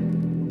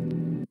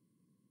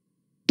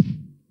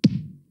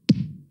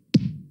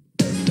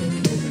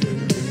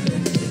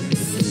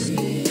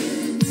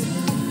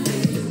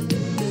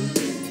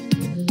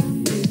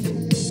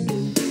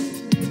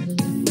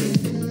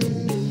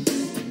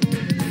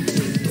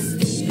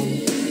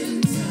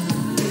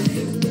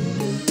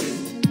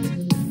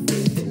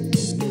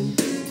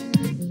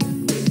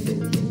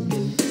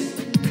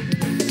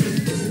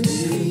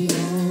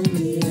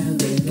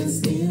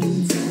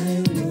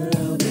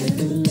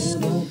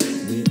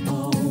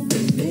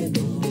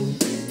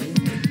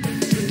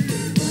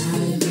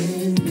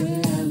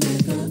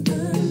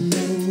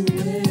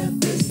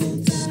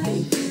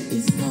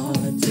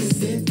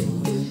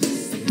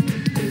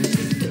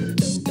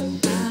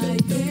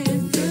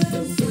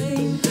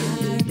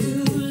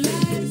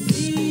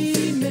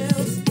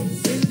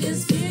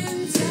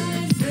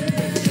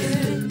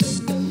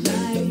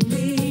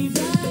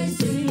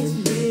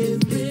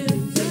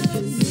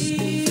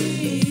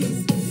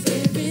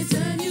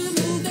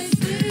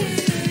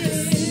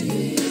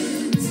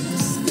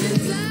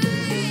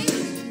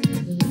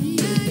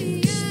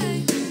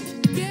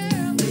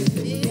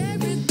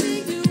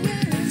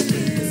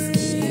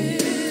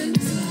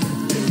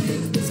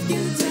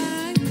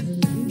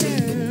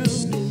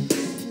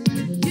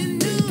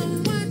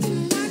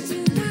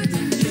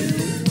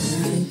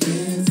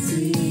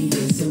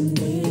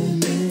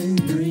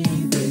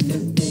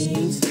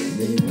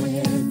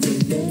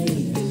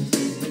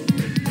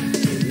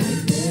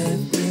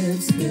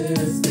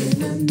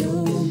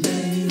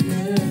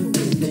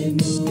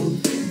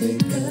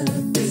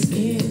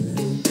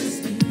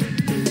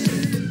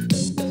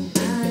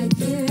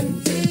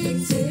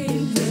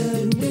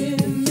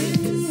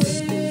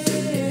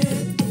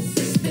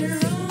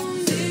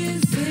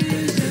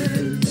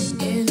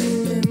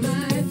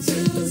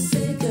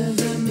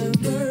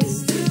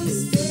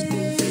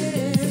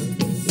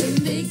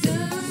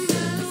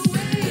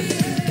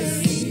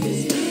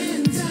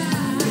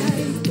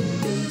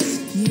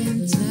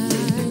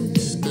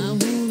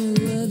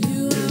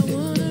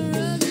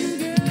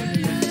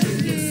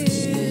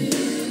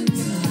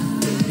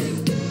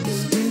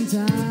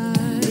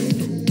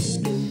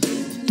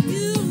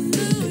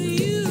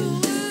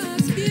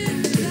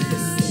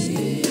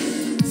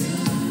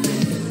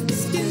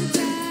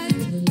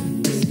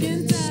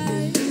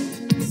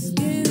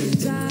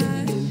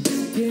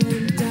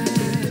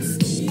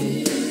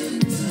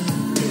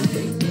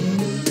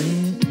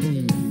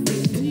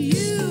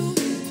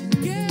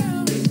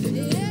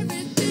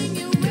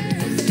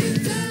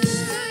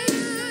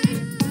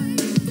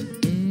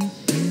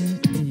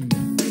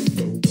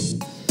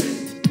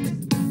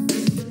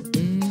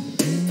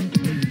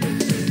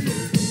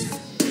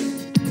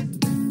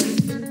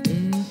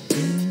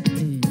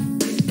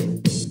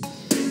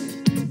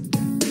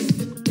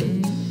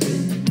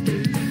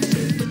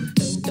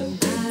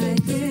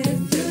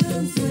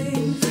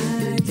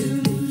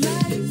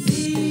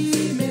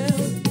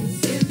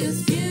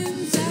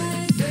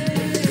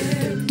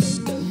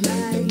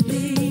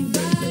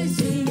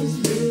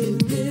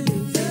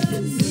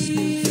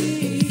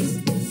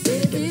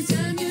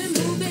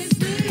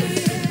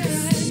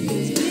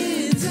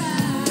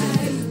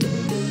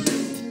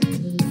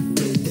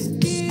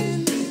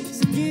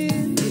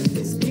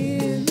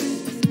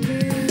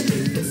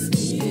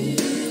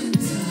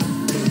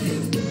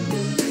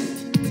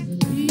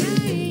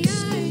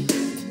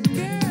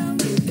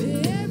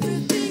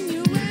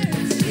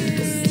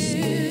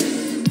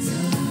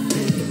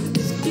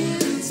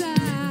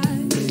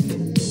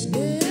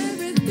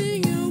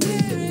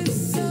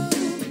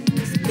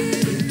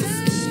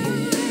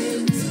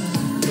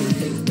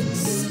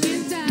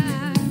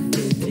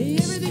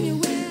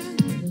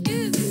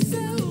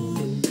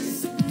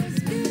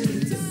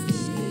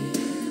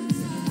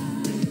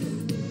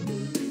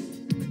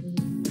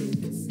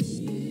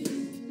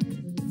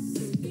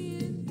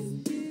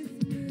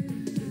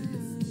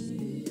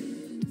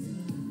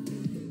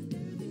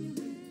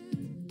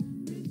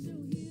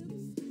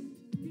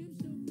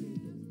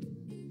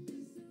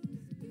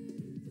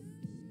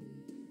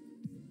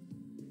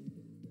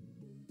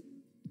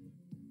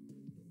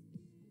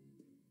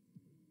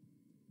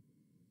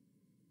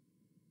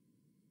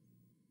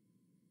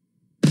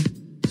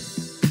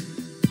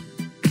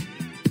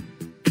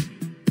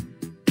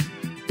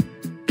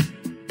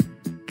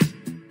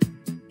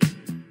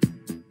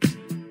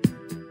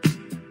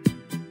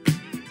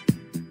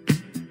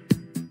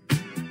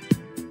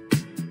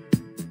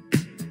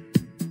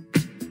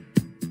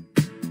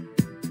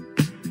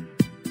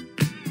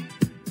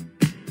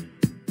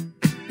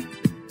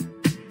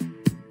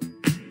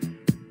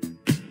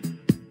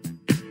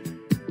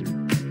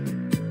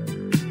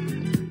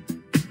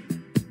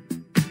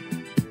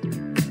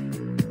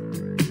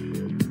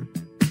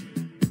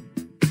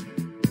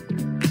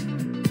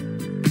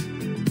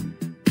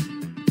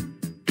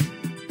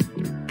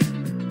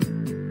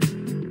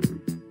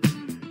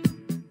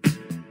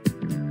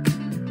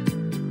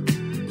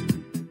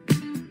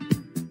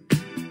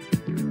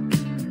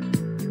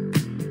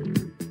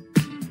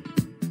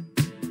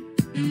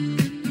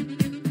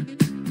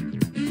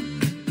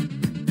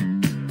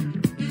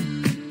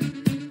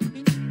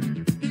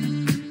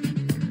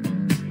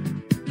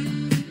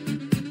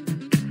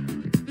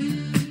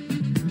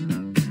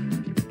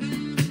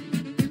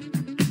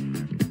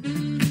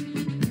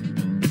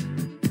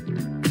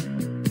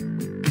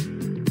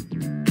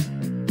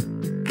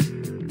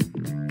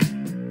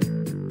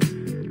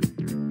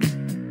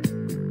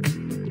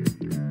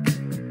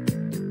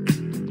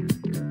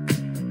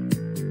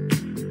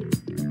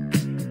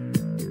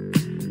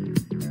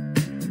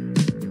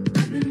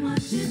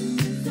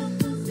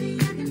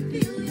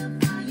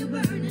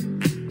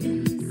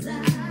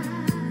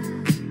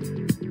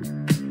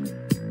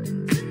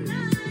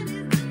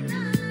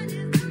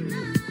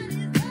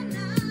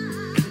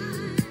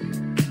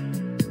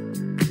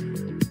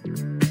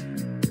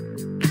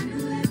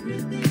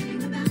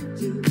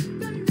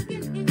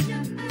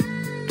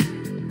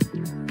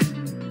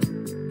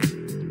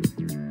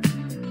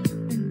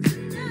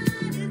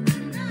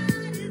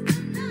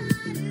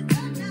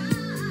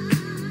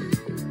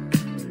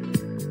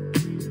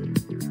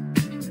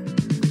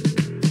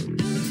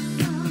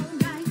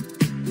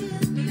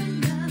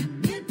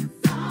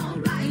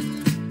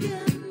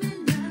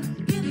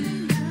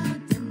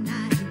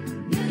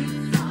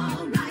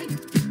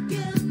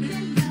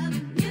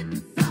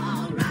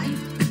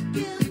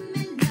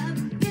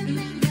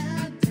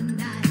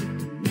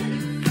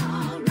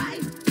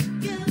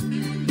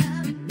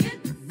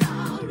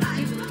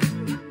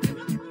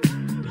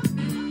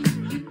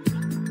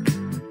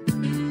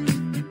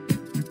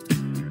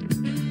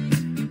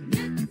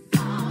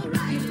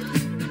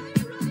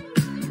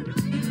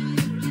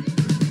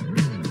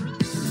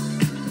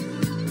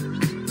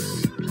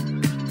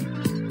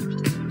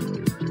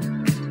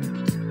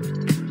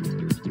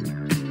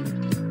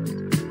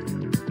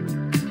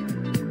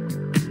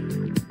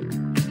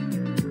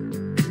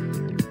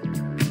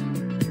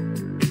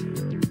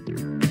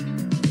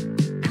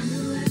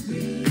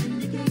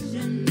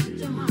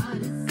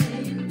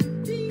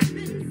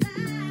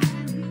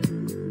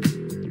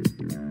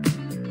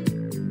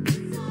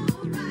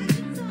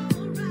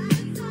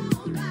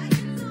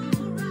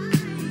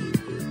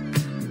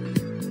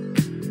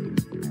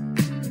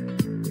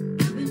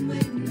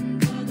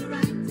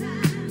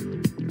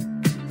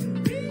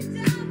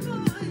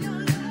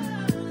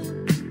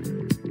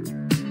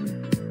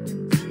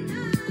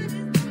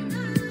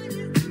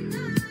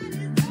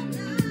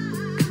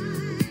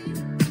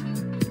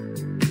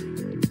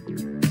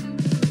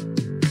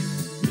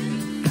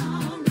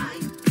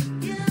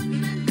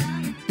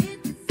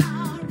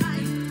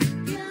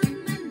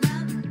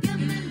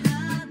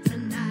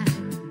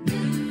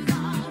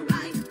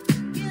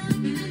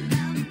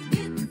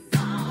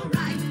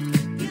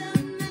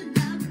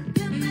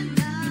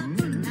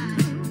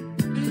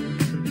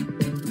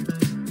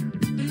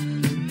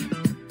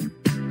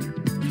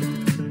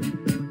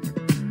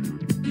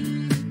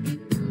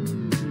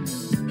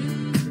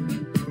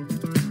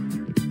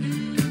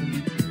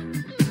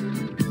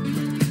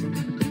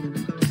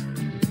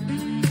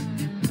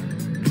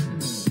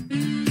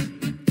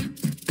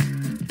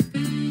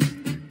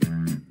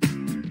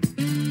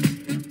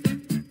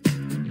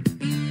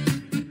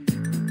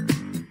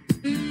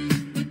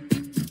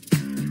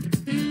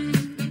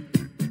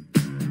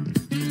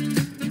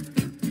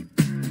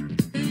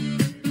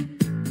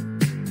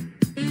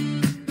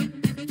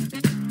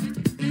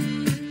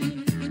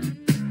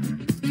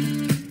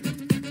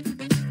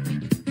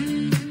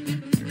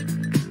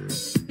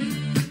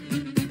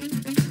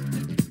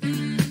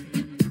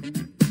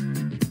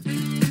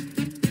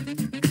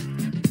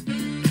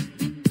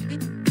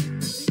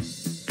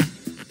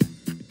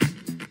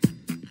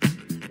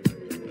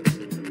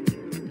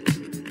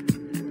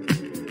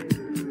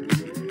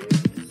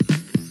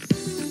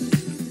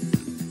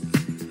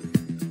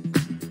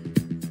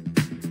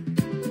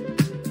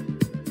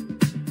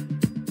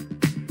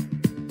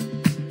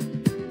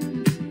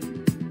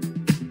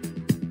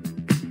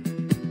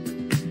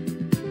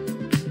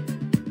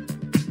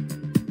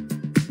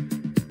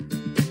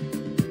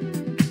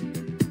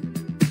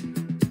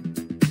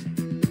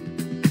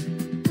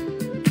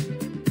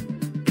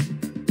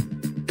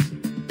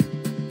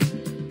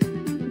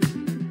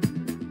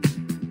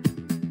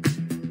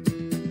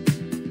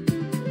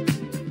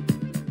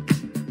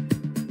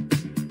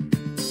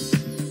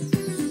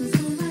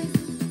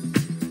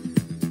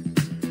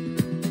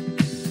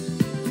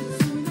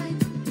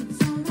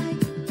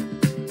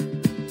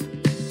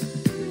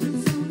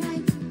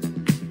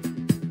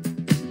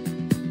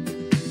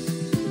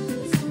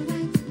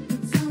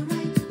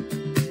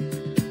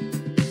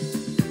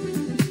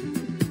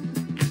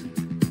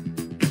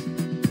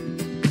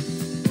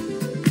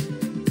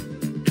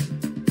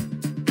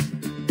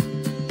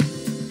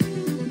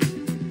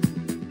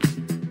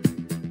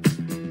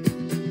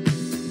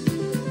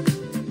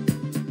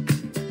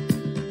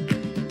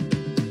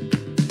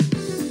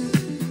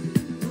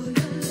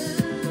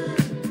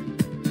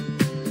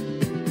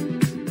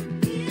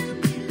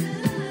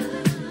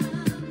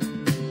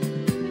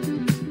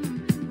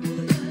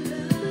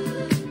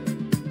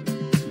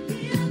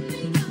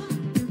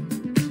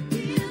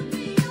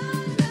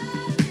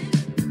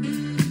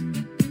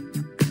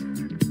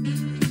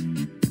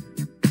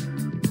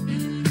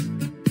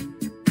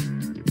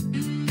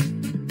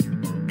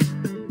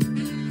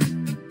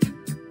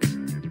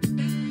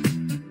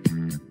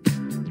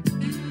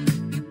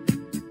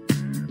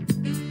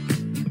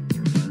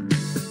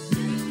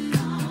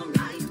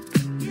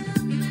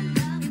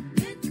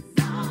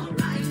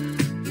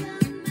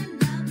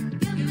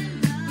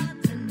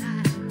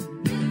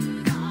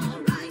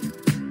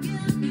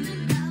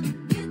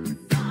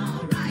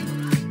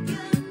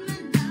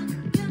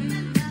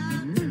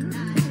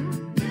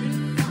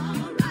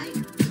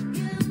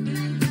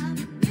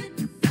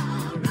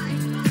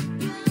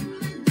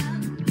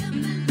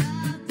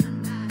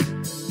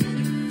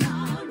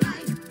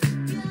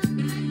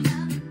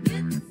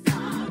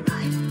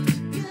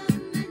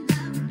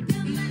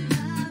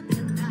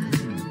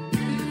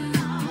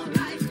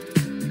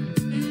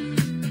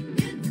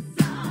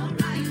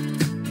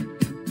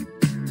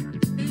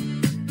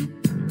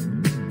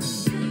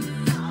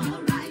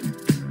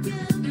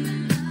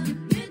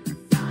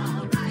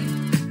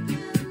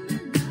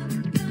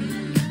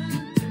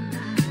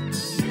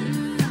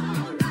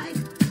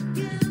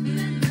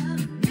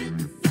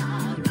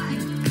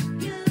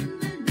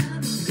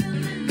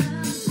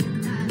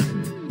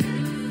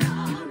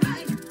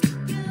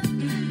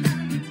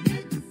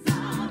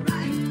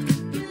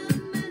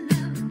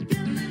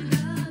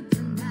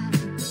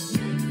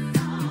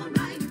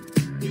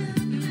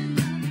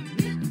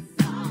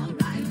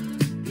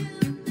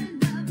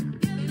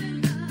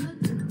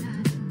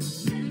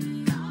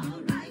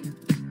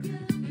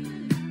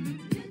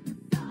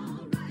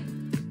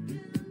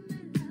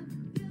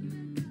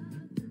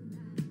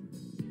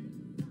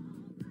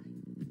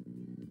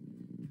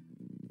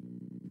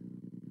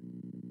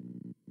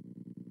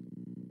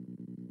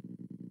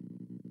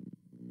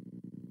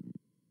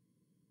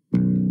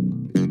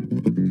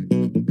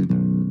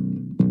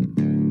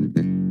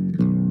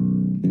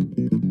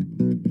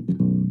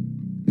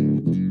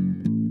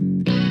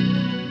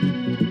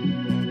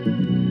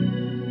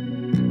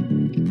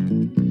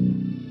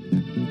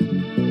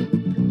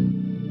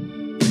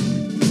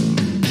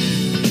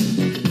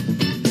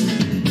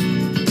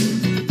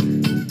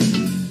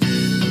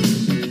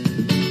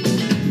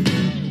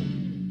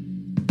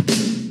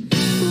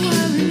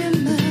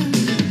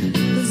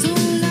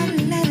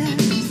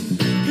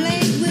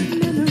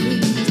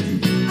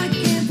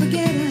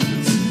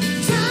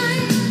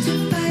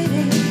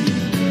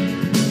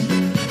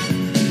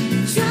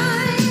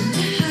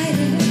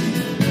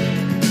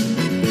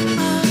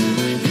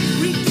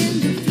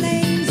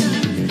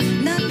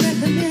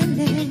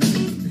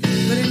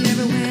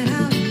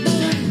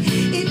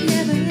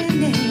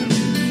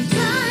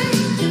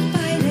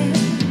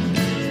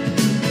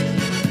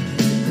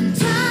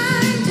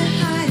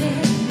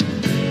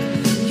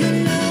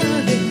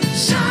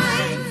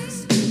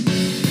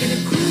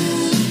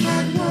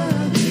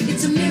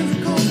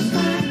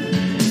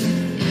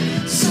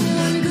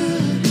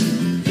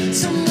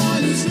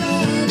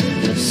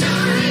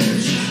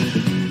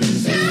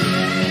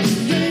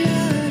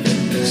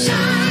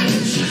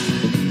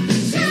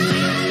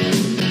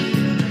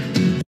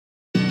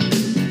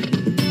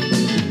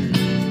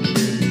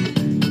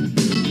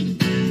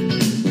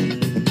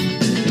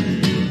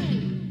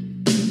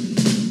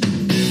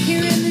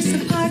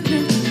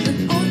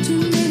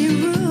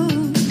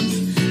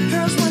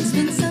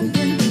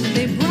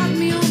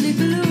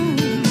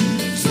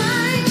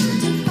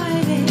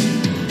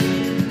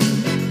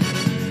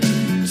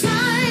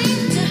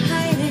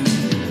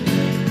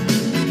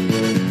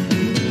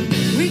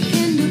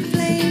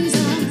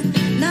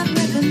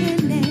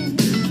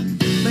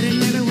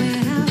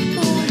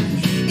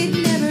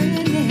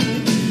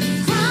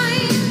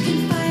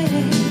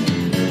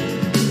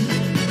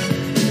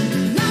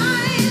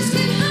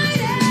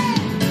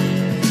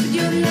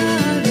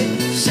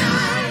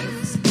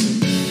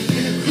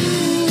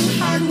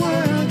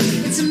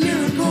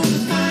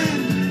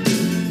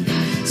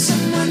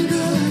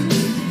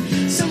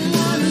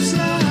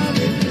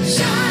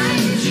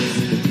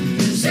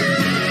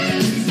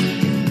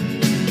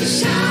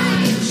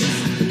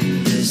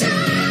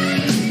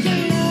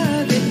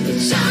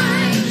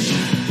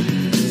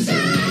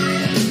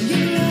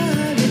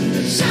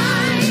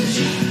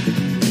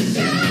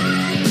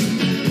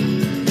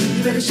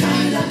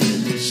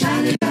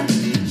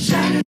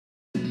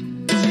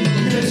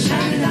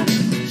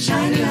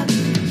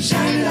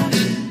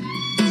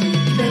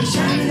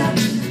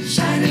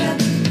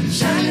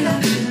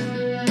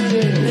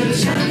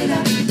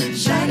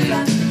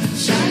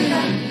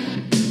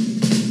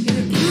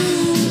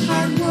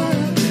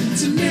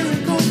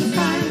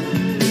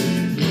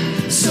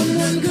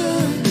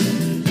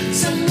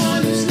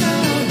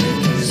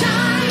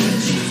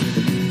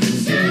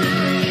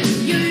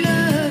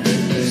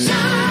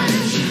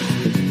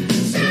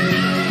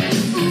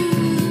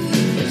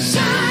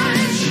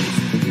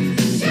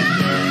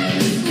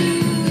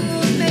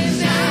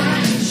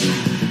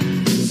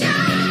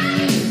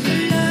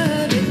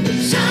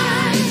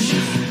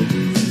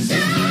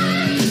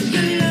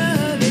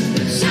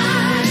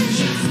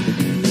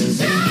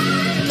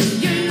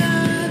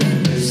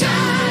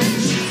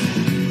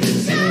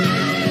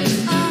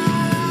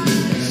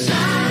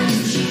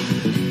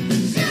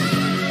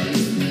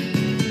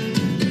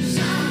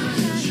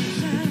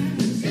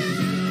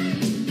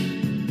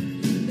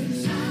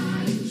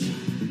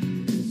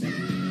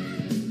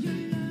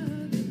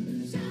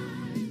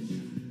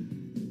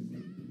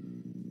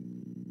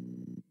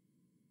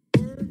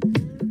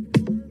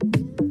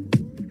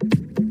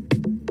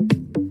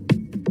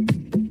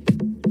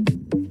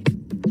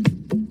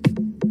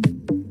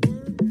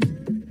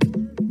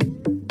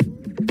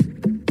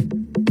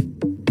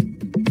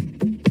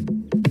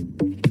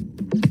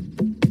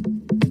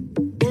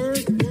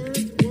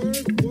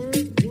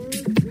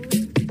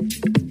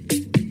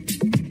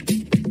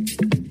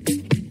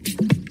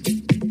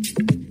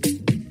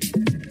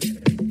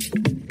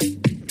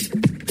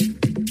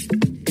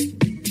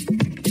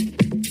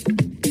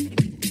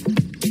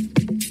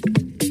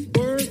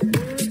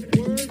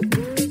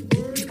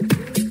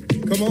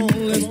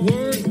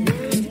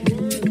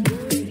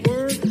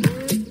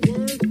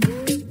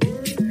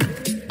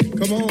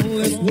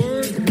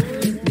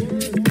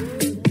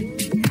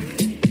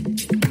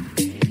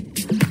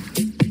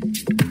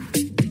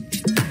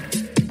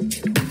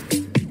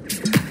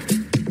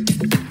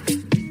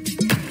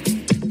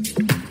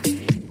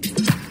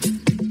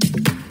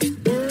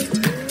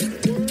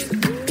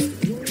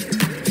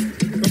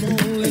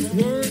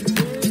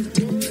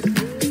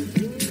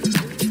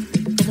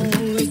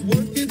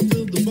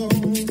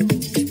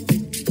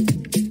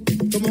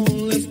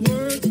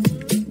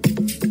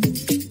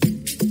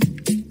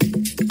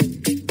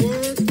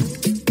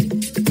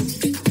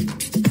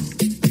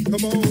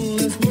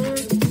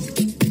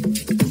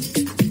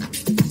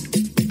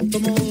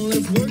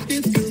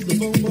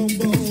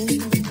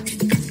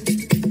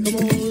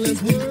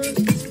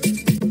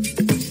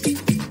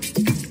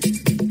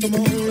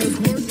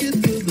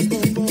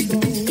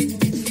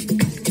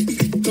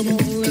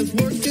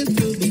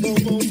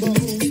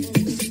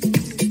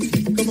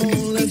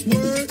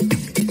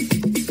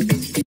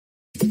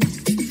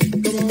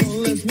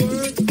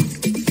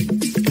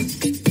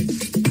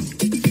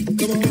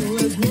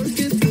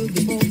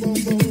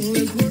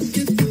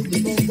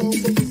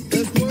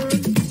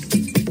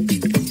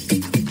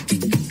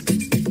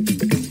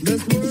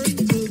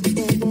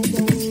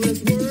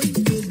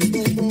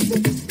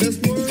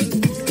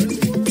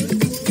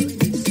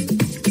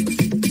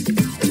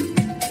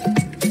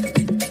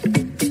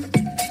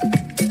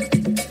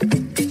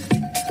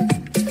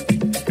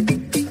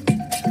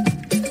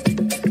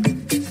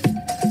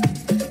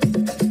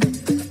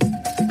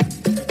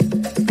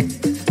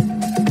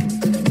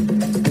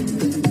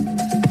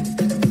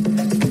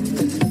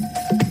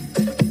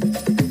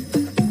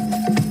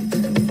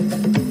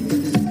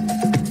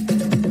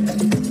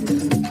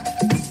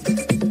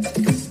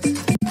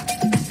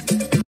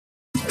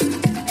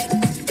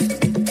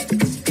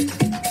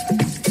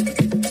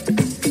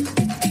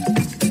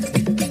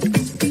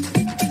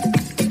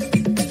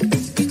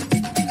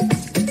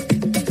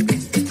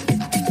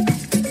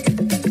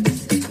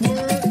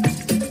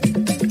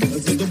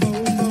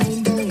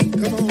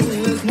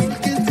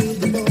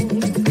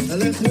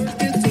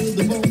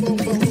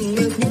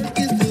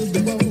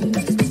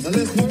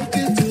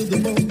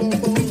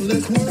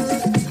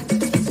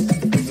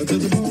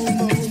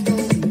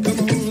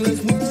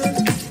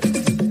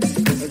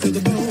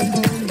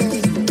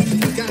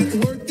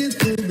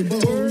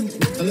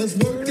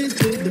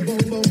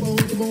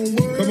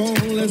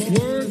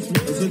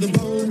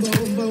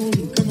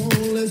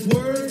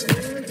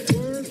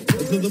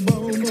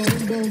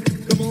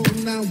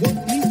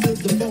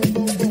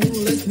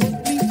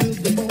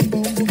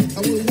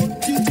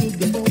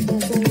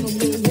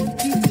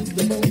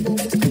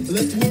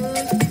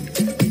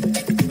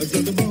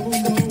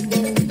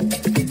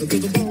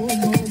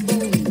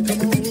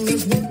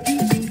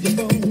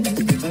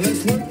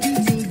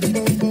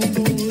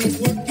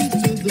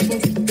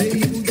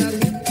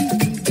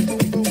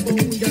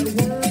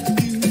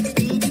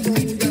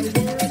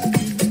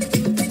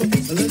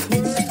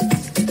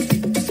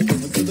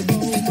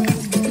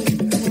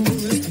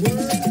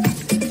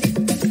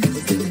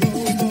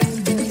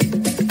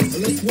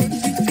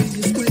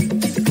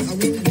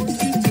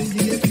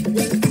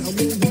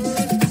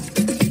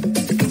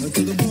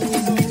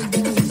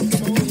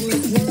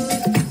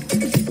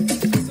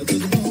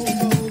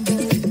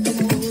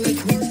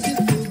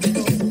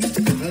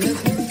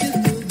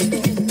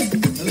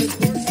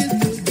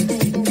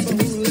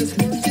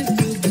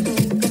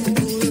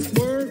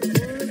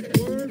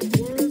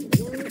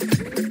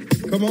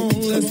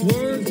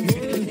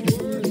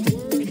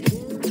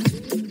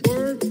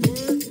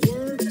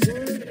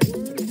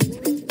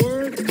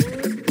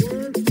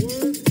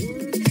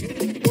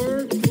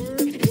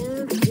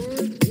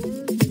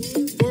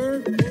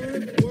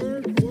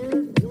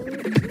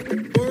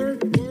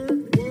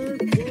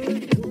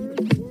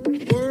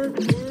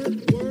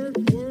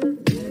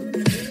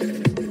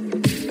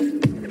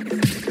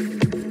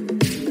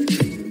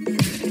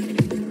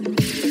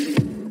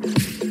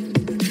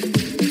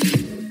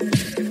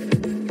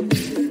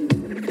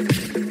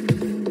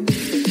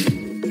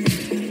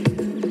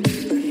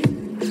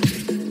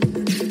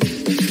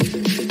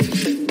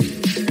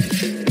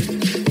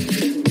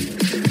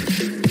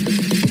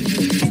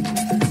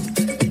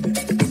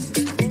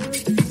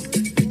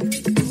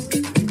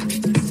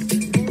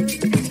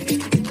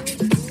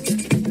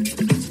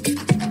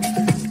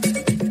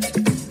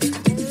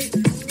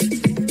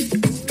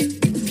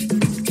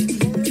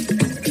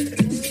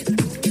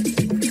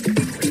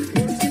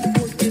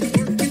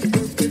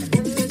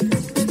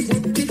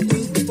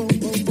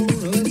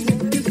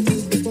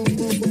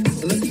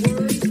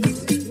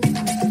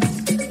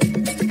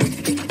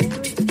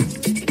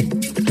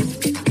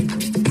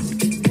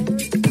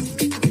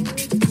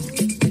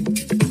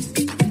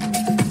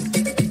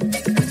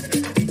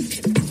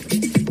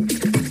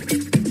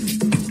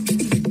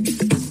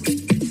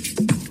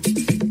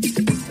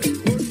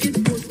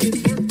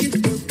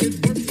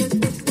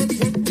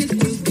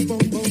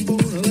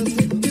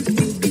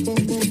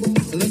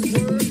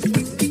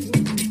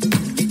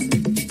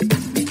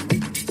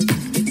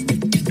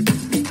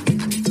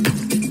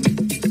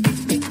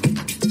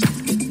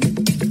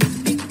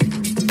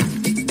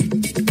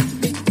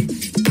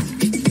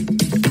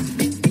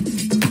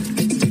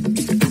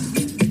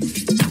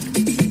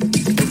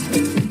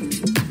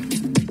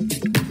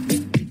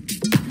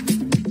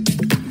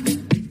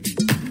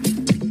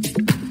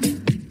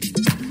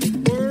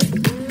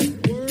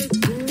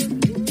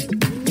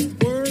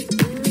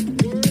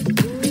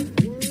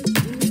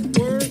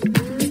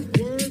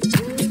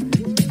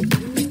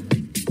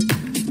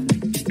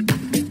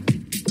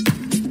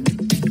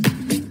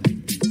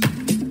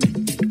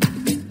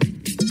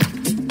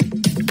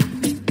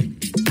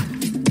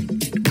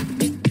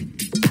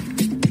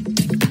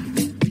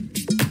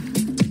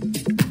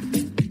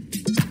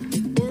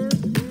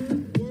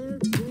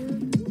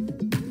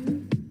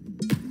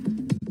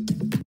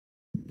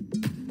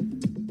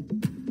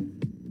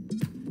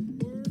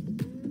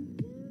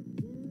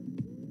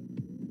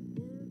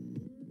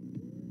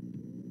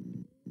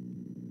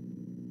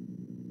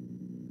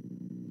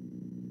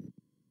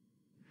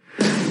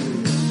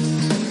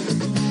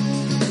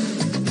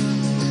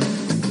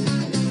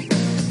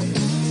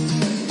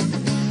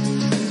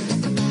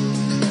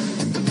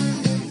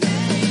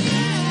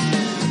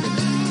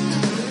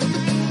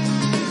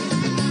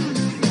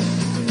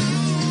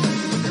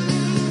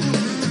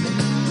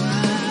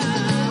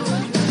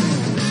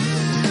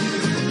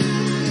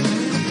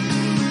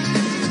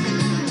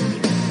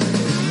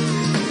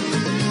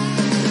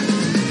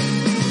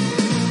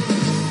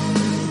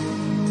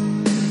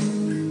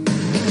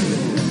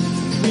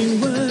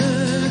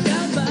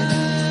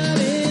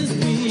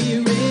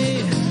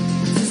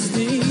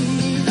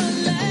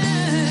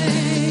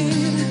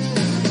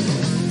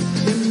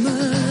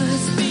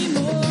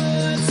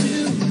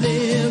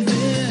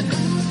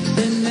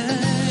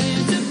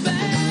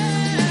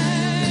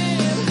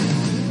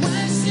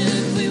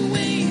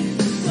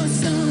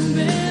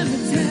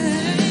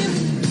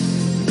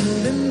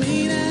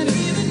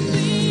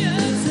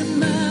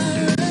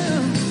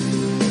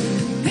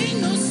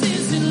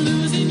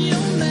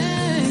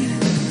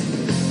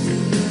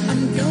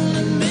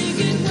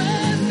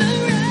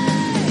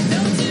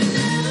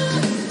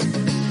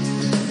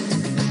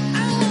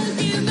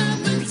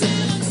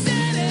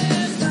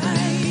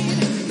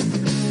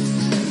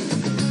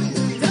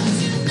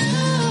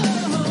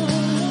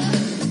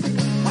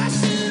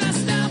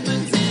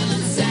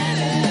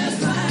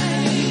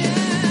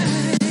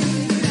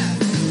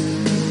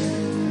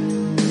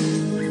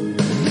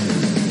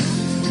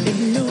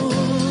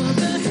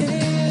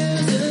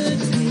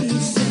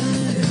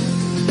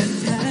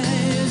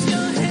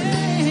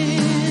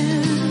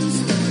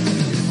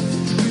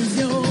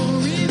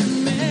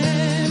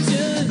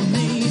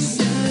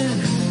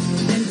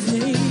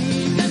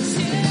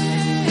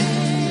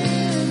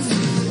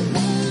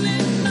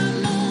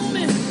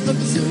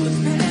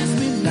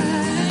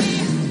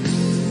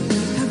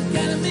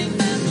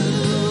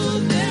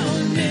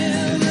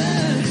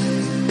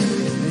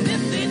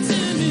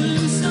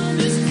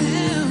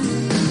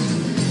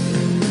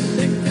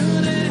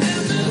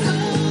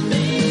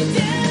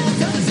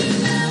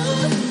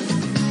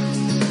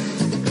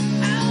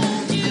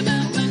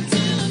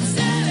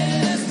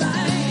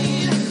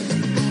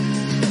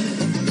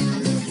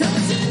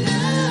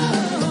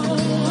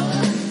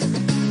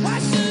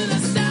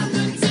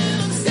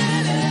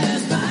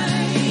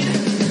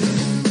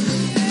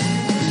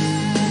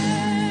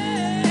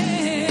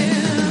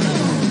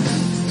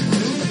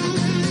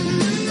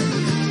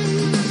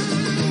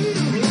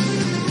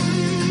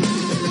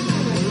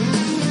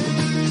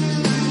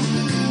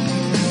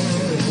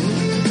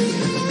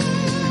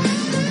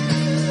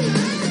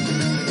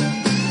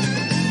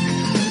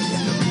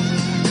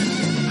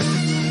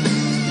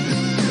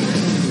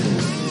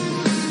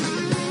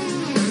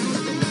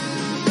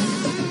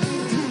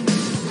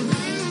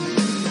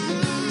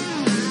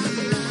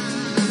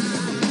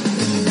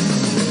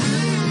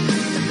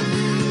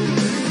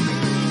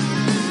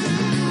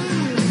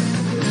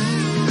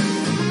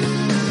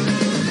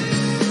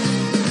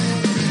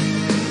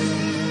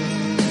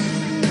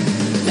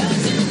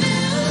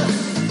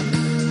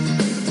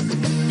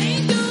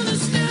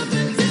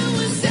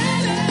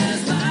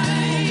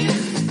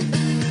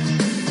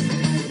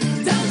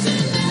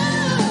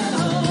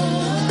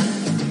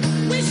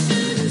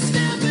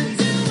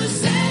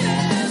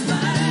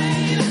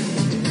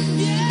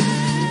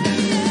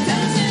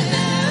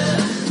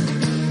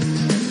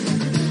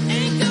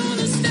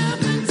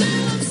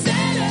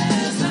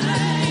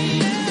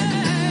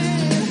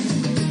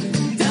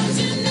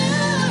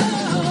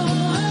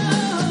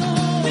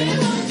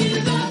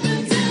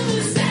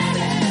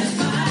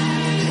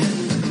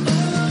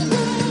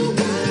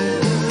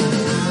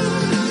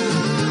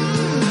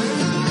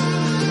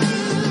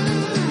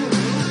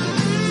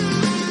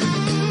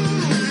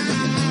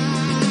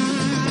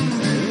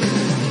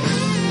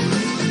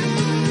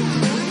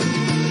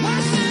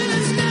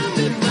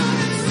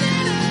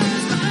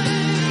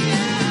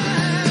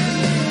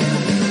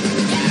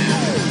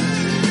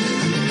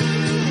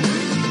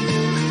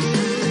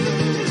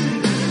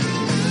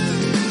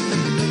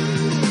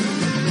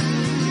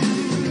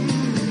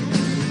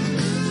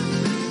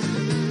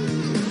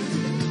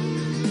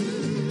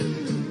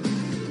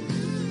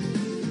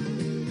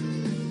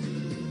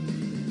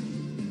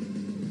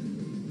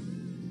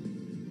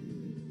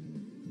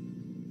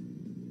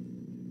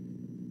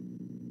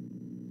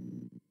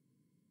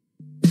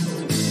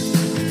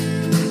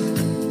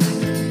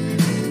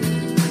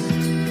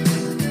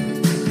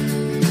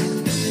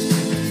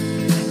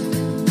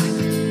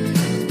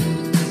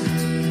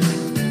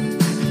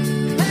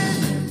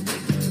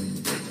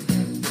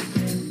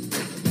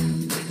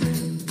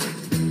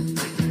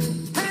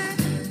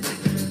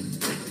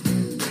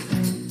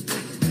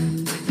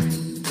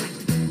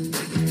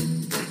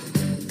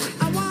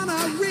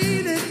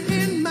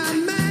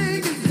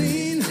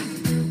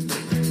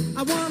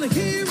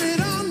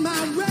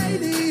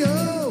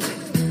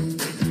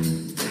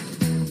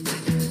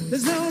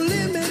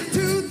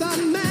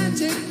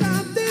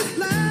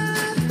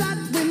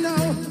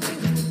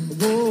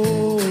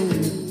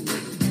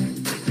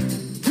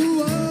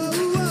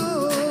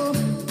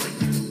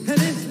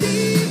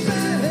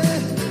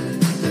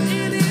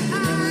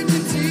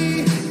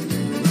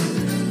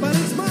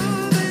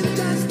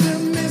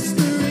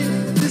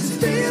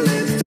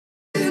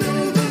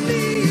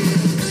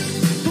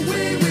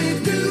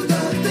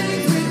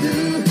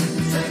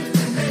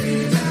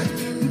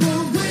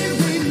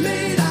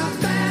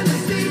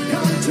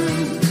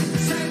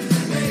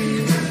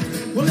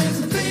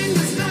 thing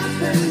to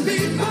stop and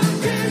people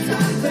can't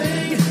stop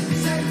thing.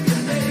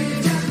 Second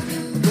nature.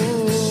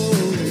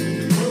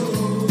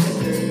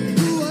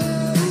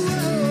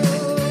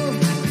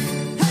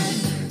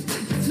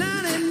 It's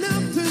not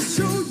enough to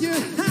show you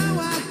how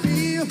I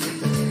feel.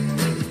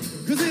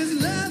 'Cause this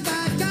love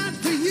I got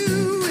for you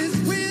is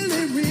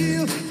really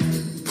real.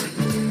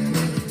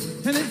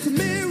 And it's a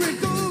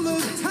miracle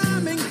of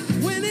timing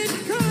when it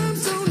comes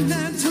so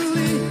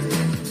naturally.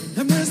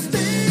 And we're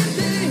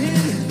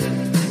standing,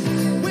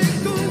 we're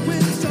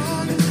going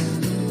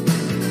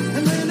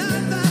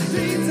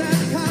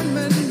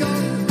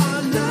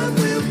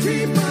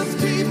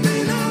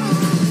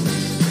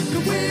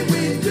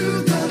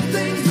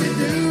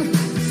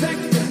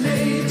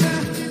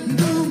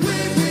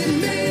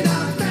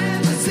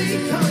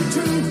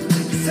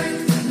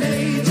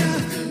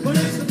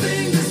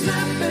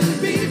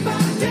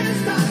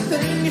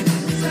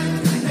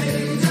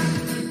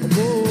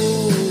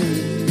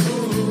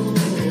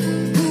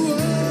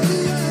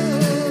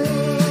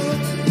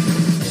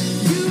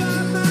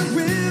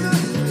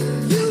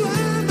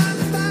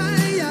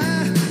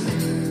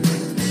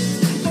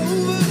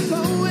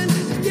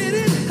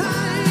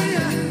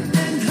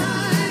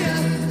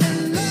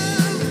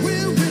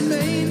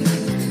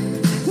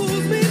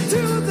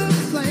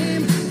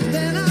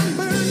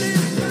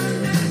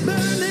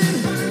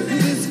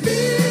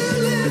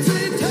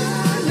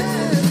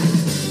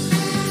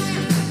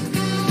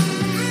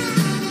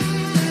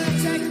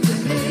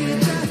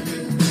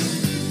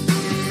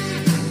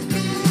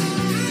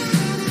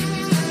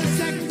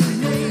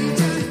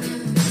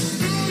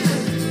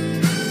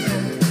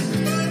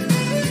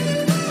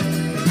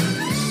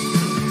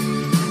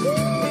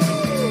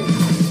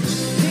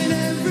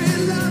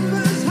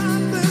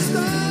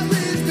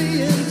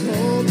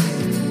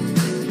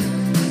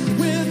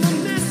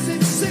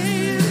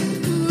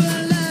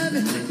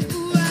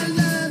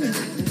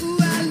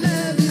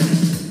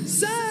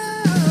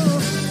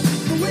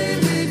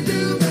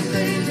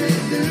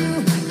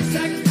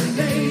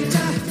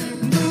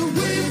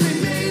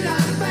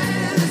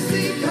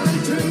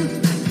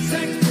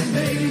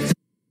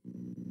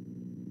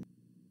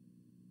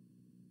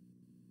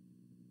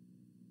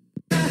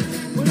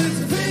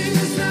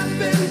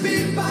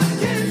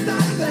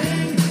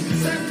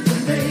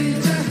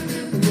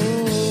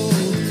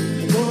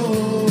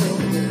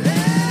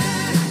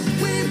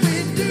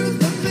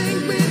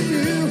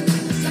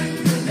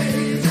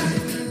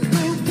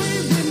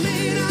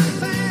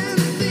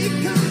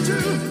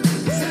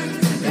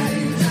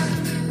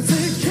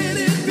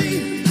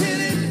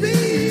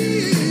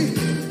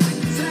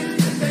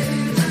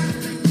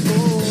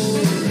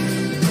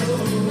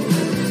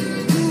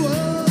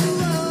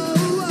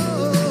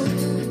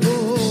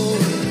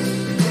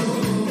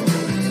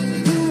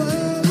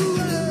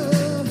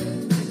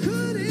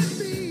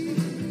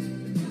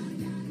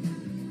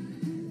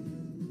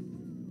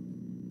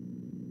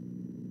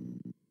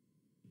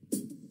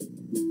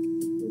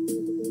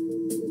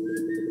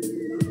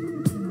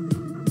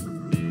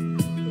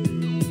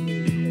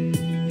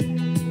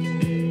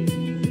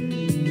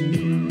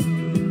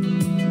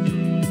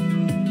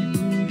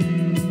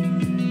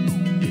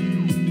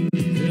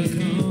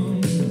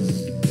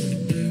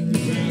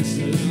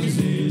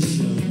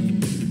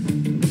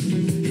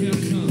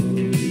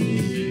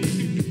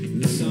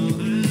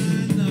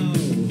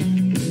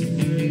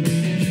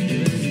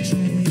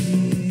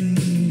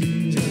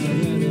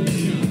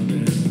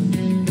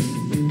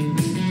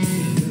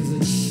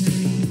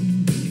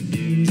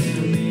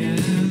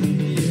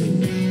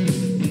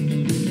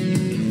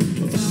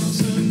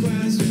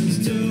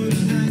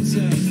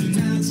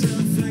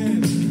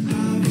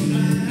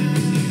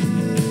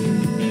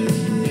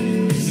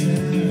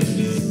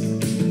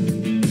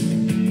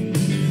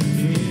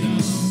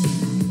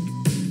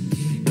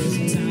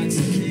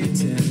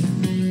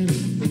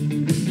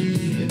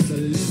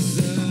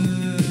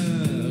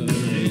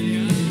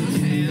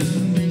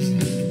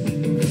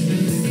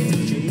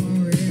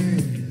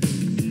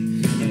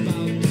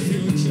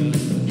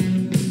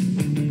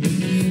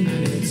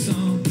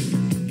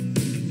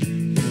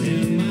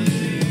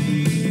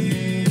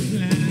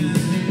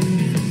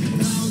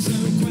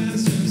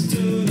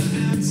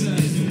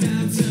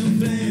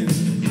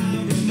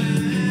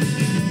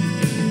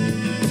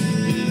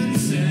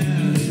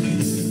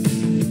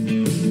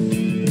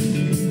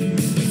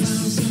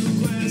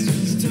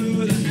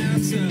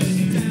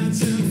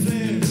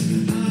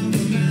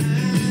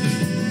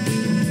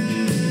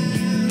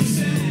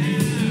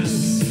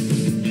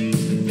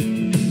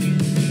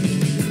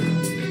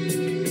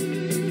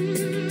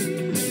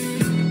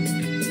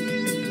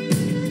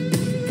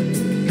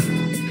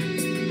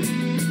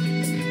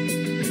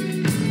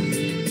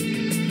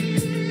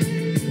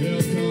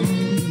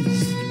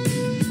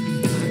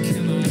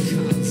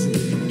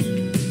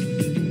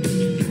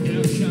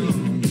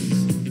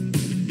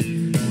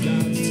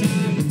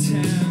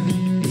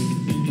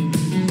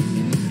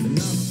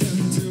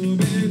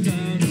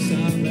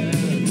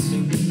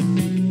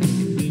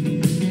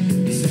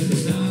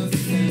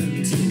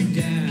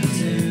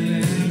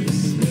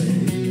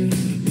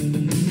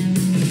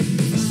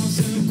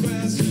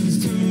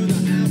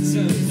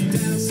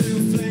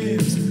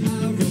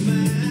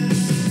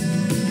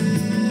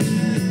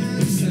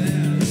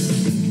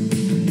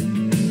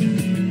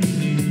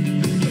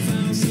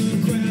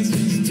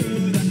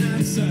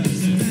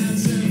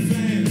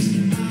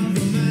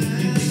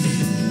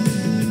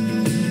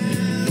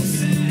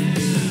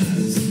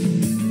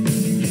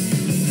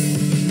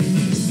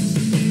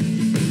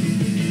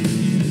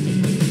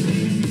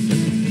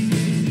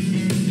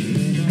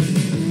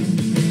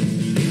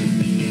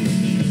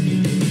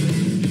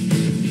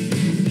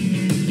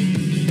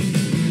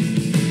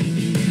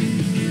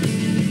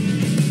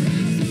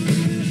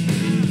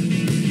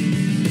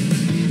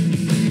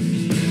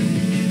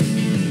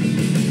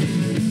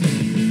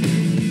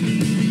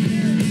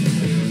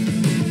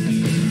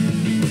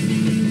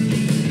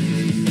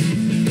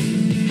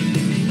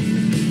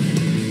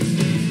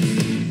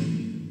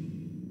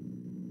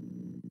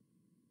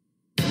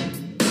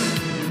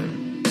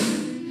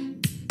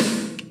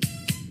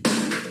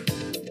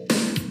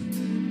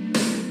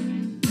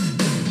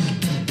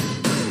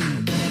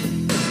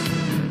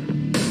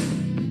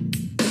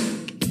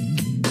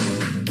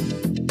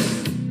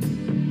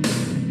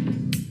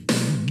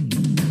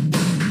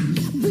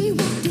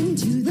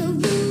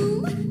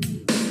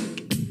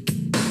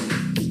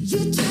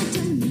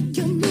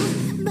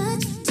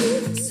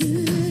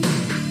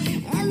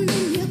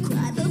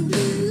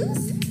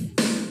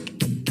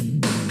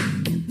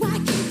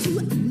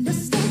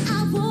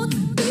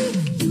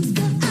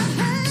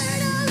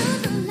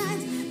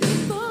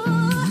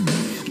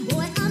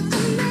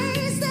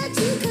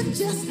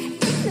just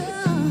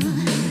ignore.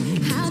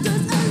 How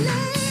does a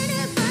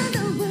lady find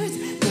the words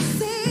to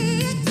say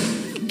it?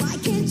 Why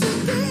can't you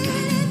get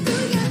it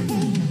through your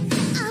head?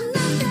 I'm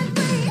not that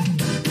way.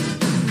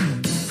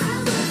 I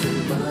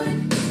wasn't born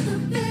the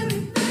very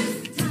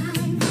first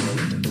time.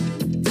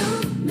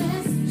 Don't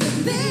mess,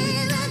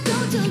 baby,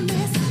 don't you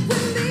mess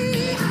with me.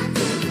 I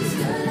didn't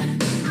stutter,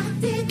 I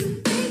didn't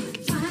think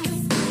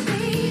twice.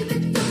 Baby,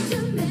 don't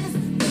you mess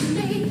with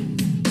me.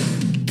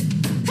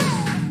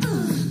 Hey,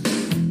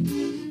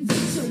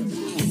 with your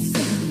ass,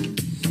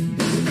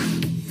 baby,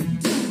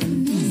 don't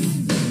mess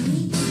with me.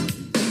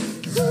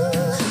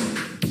 Ooh,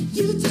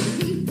 you took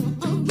me for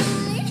a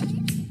ride.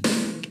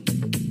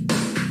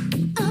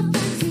 Up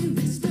at the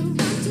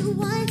restaurant to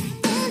wine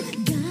and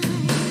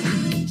dine.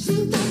 You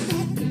thought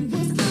that it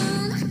was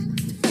on.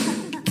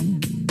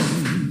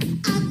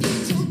 I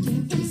kept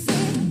joking and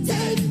said,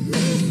 take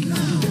me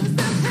home. 'Cause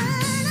I've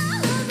heard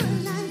all of the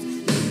lines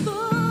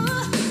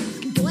before.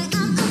 Boy,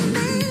 I'm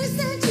amazed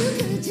that you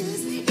could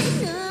just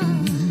ignore.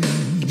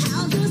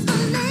 How does a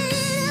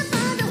lady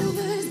find the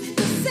words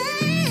to say?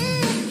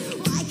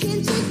 Why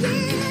can't you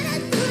get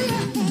it through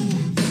your head?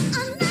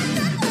 I'm not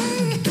that way.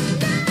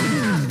 No,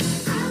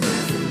 I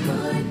wasn't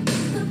born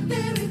the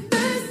very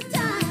first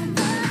time.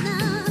 No,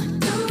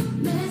 don't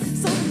mess.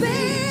 So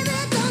baby,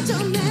 don't you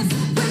mess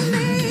with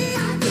me.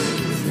 I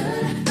didn't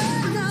stutter, no,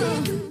 I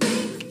didn't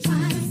think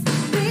twice.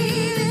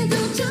 Baby,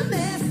 don't you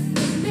mess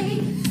with me.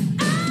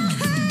 Oh,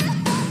 hey,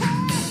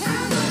 I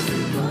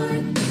wasn't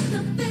born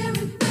the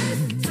very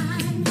first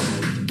time.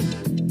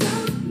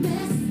 Don't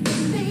mess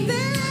with me.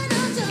 Baby,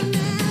 don't you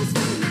mess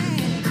with me.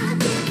 I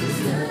didn't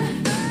stutter,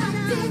 I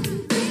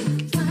didn't think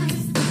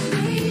twice.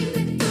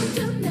 Baby, don't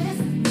you mess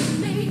with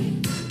me.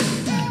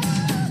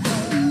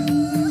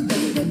 Ooh,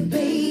 baby,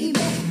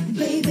 baby,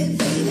 baby,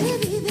 baby,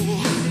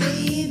 baby,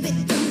 baby,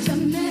 don't you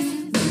mess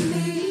with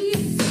me.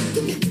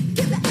 Give me,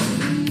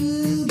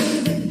 ooh,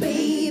 baby,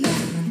 baby,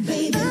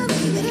 baby,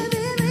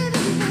 baby,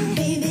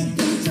 baby,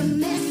 don't you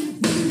mess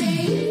with me.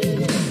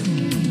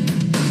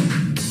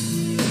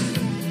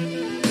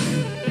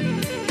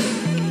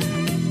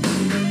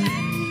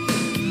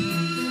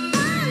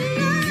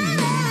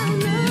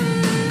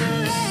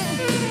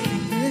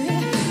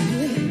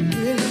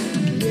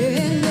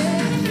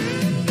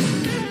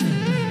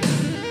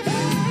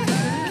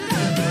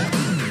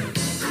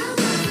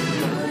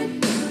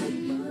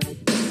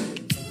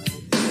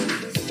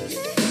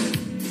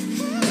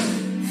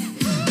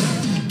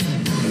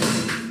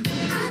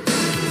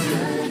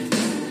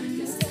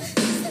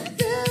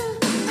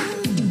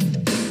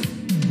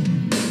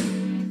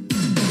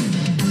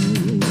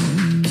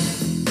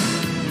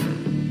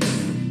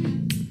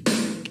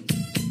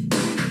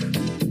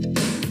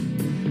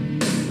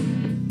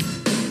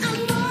 I'm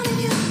warning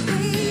you,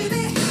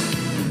 baby.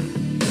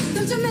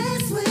 Don't you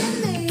mess with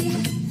me.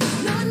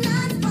 No, I'm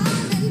not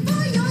falling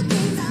for your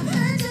games. I've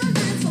heard you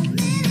lie so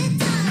many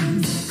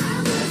times. I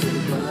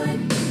wasn't born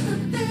the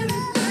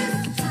very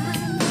first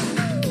time.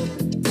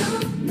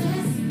 Don't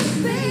mess,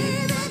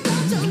 baby,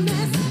 don't you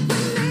mess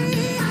with me.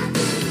 I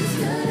didn't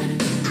stutter,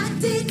 I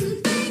didn't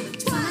think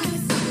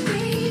twice.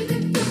 Baby,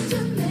 don't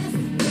you mess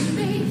with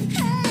me.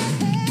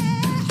 Hey,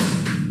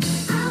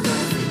 I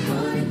wasn't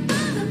born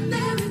the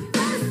very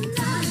first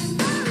time.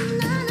 No,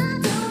 no, no,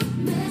 don't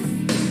mess,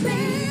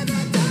 baby,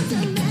 don't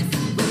you mess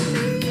with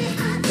me.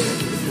 I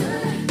didn't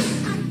stutter,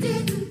 I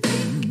didn't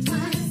think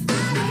twice.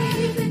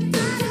 Baby,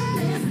 don't you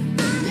mess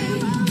with me.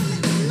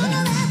 No, no,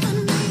 that's on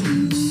me.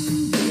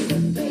 Baby,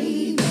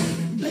 baby,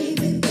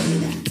 baby,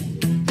 baby,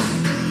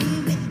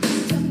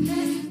 don't you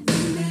mess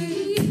with me.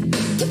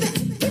 Give it,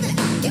 give it,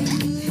 give it.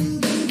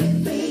 Baby,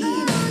 baby,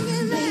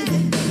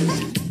 baby,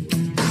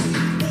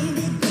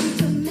 baby, don't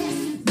you mess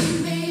with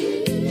me.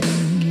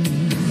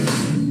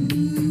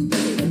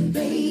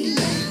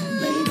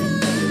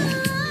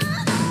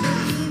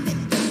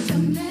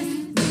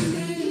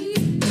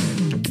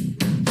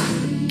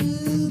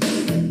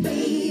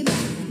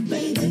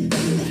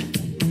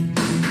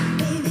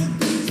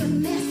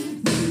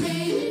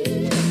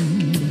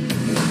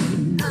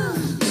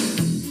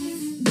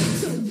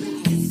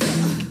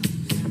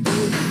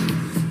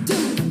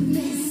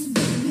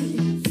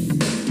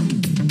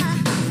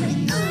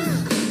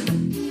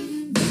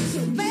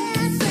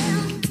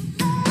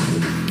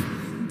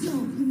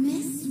 Don't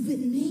mess with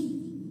me.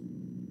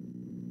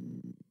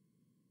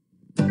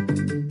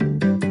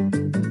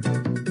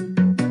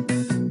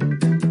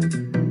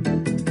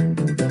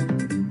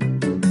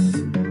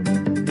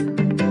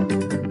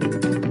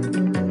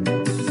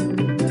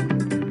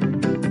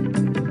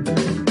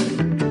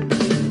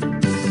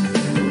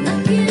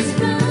 Luck is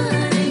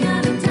running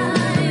out of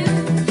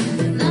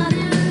time. Not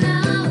in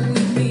love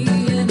with me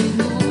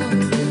anymore.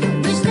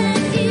 Wish that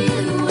you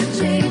would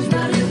change,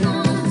 but it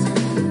won't.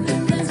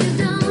 'Cause you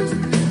don't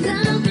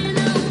love me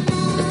no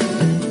more.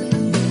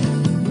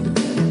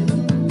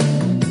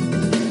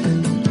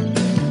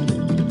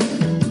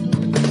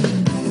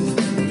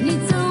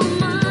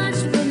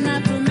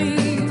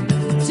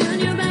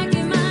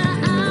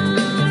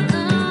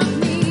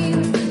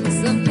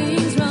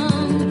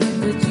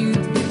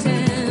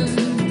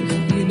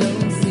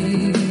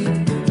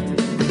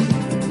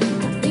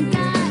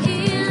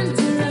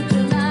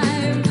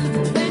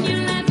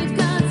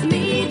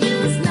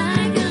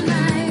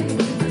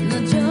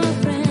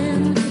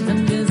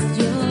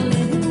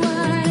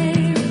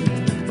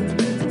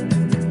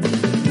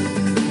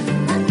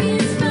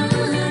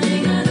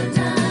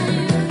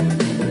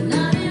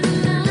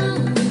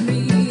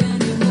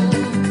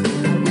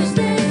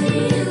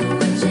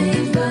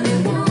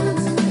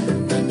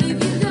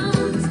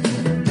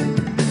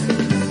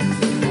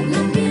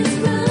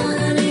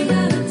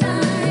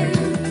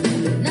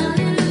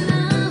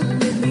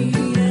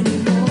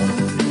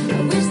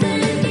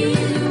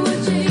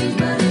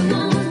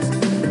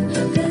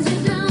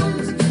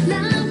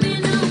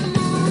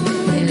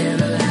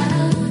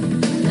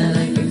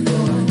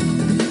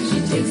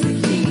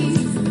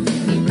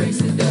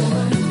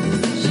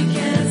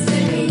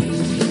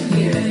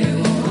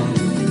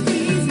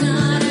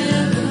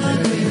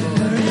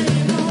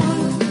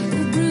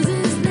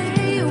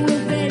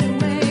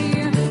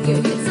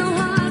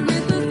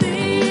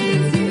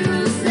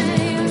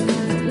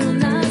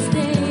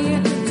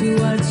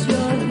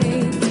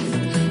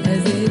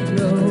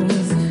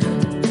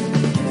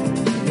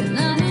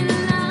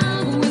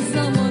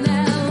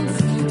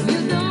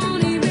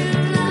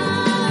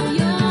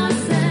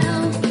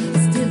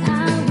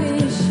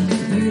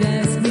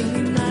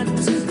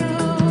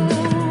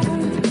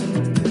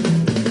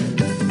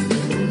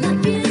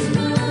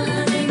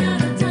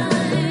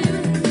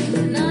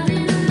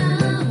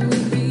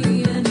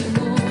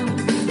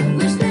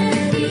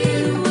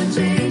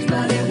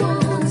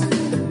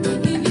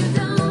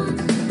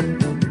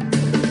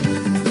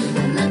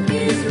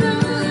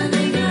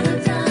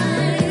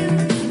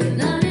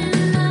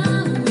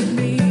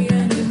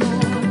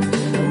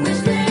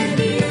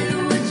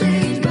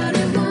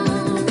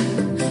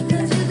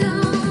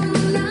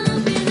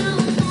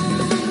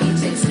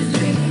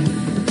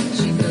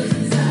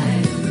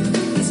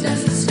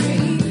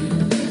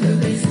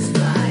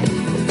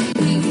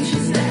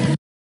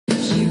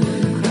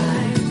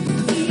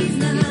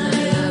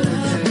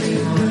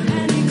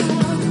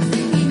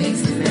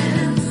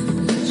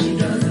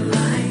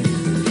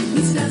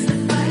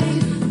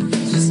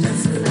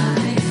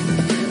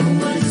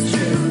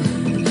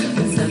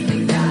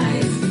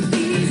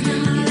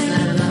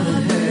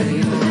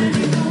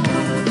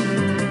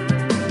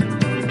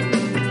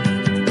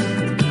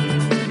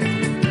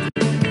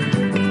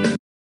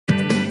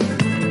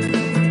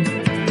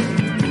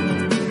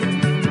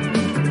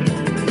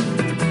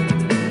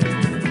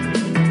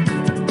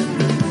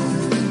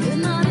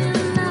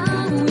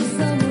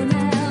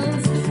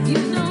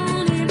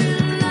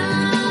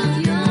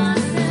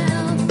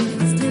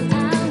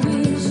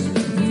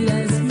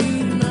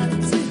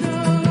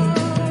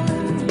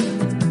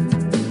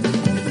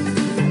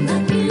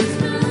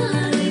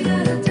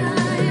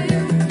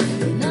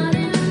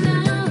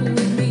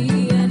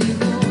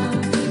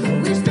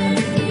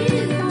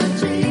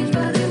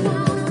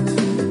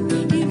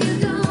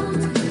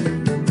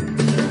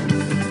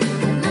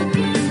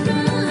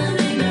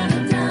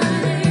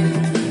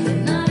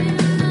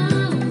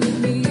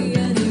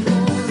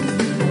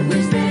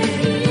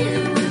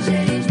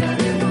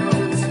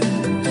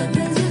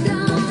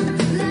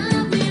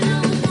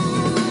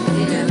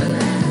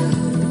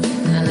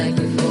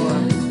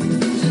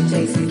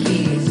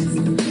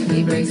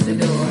 breaks the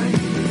door.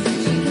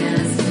 She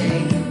can't stay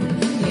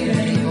here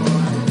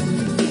anymore.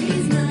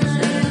 He's not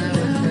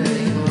with her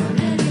anymore.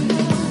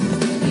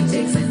 He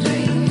takes a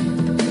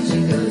drink, she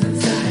goes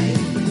inside.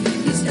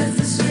 He starts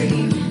to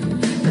scream,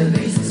 the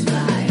races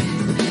fly.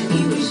 He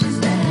wishes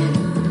that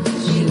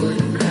she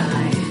wouldn't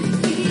cry.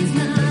 He's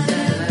not with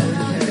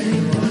her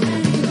anymore.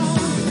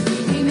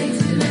 He makes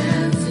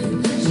demands,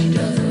 she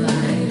draws a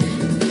line.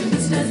 He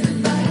starts to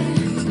fight,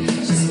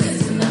 she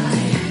starts to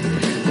lie.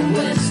 But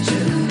what's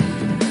true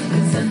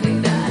when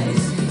something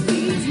dies?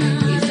 He's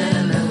not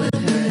in love with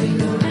her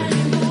anymore.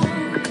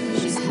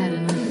 She's had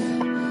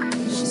enough.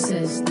 She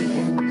says the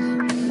end.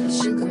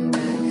 She'll come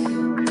back.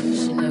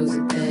 She knows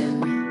it then.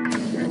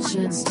 A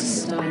chance to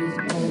start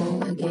it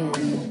all again.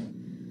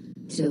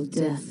 Till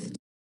death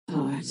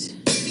part.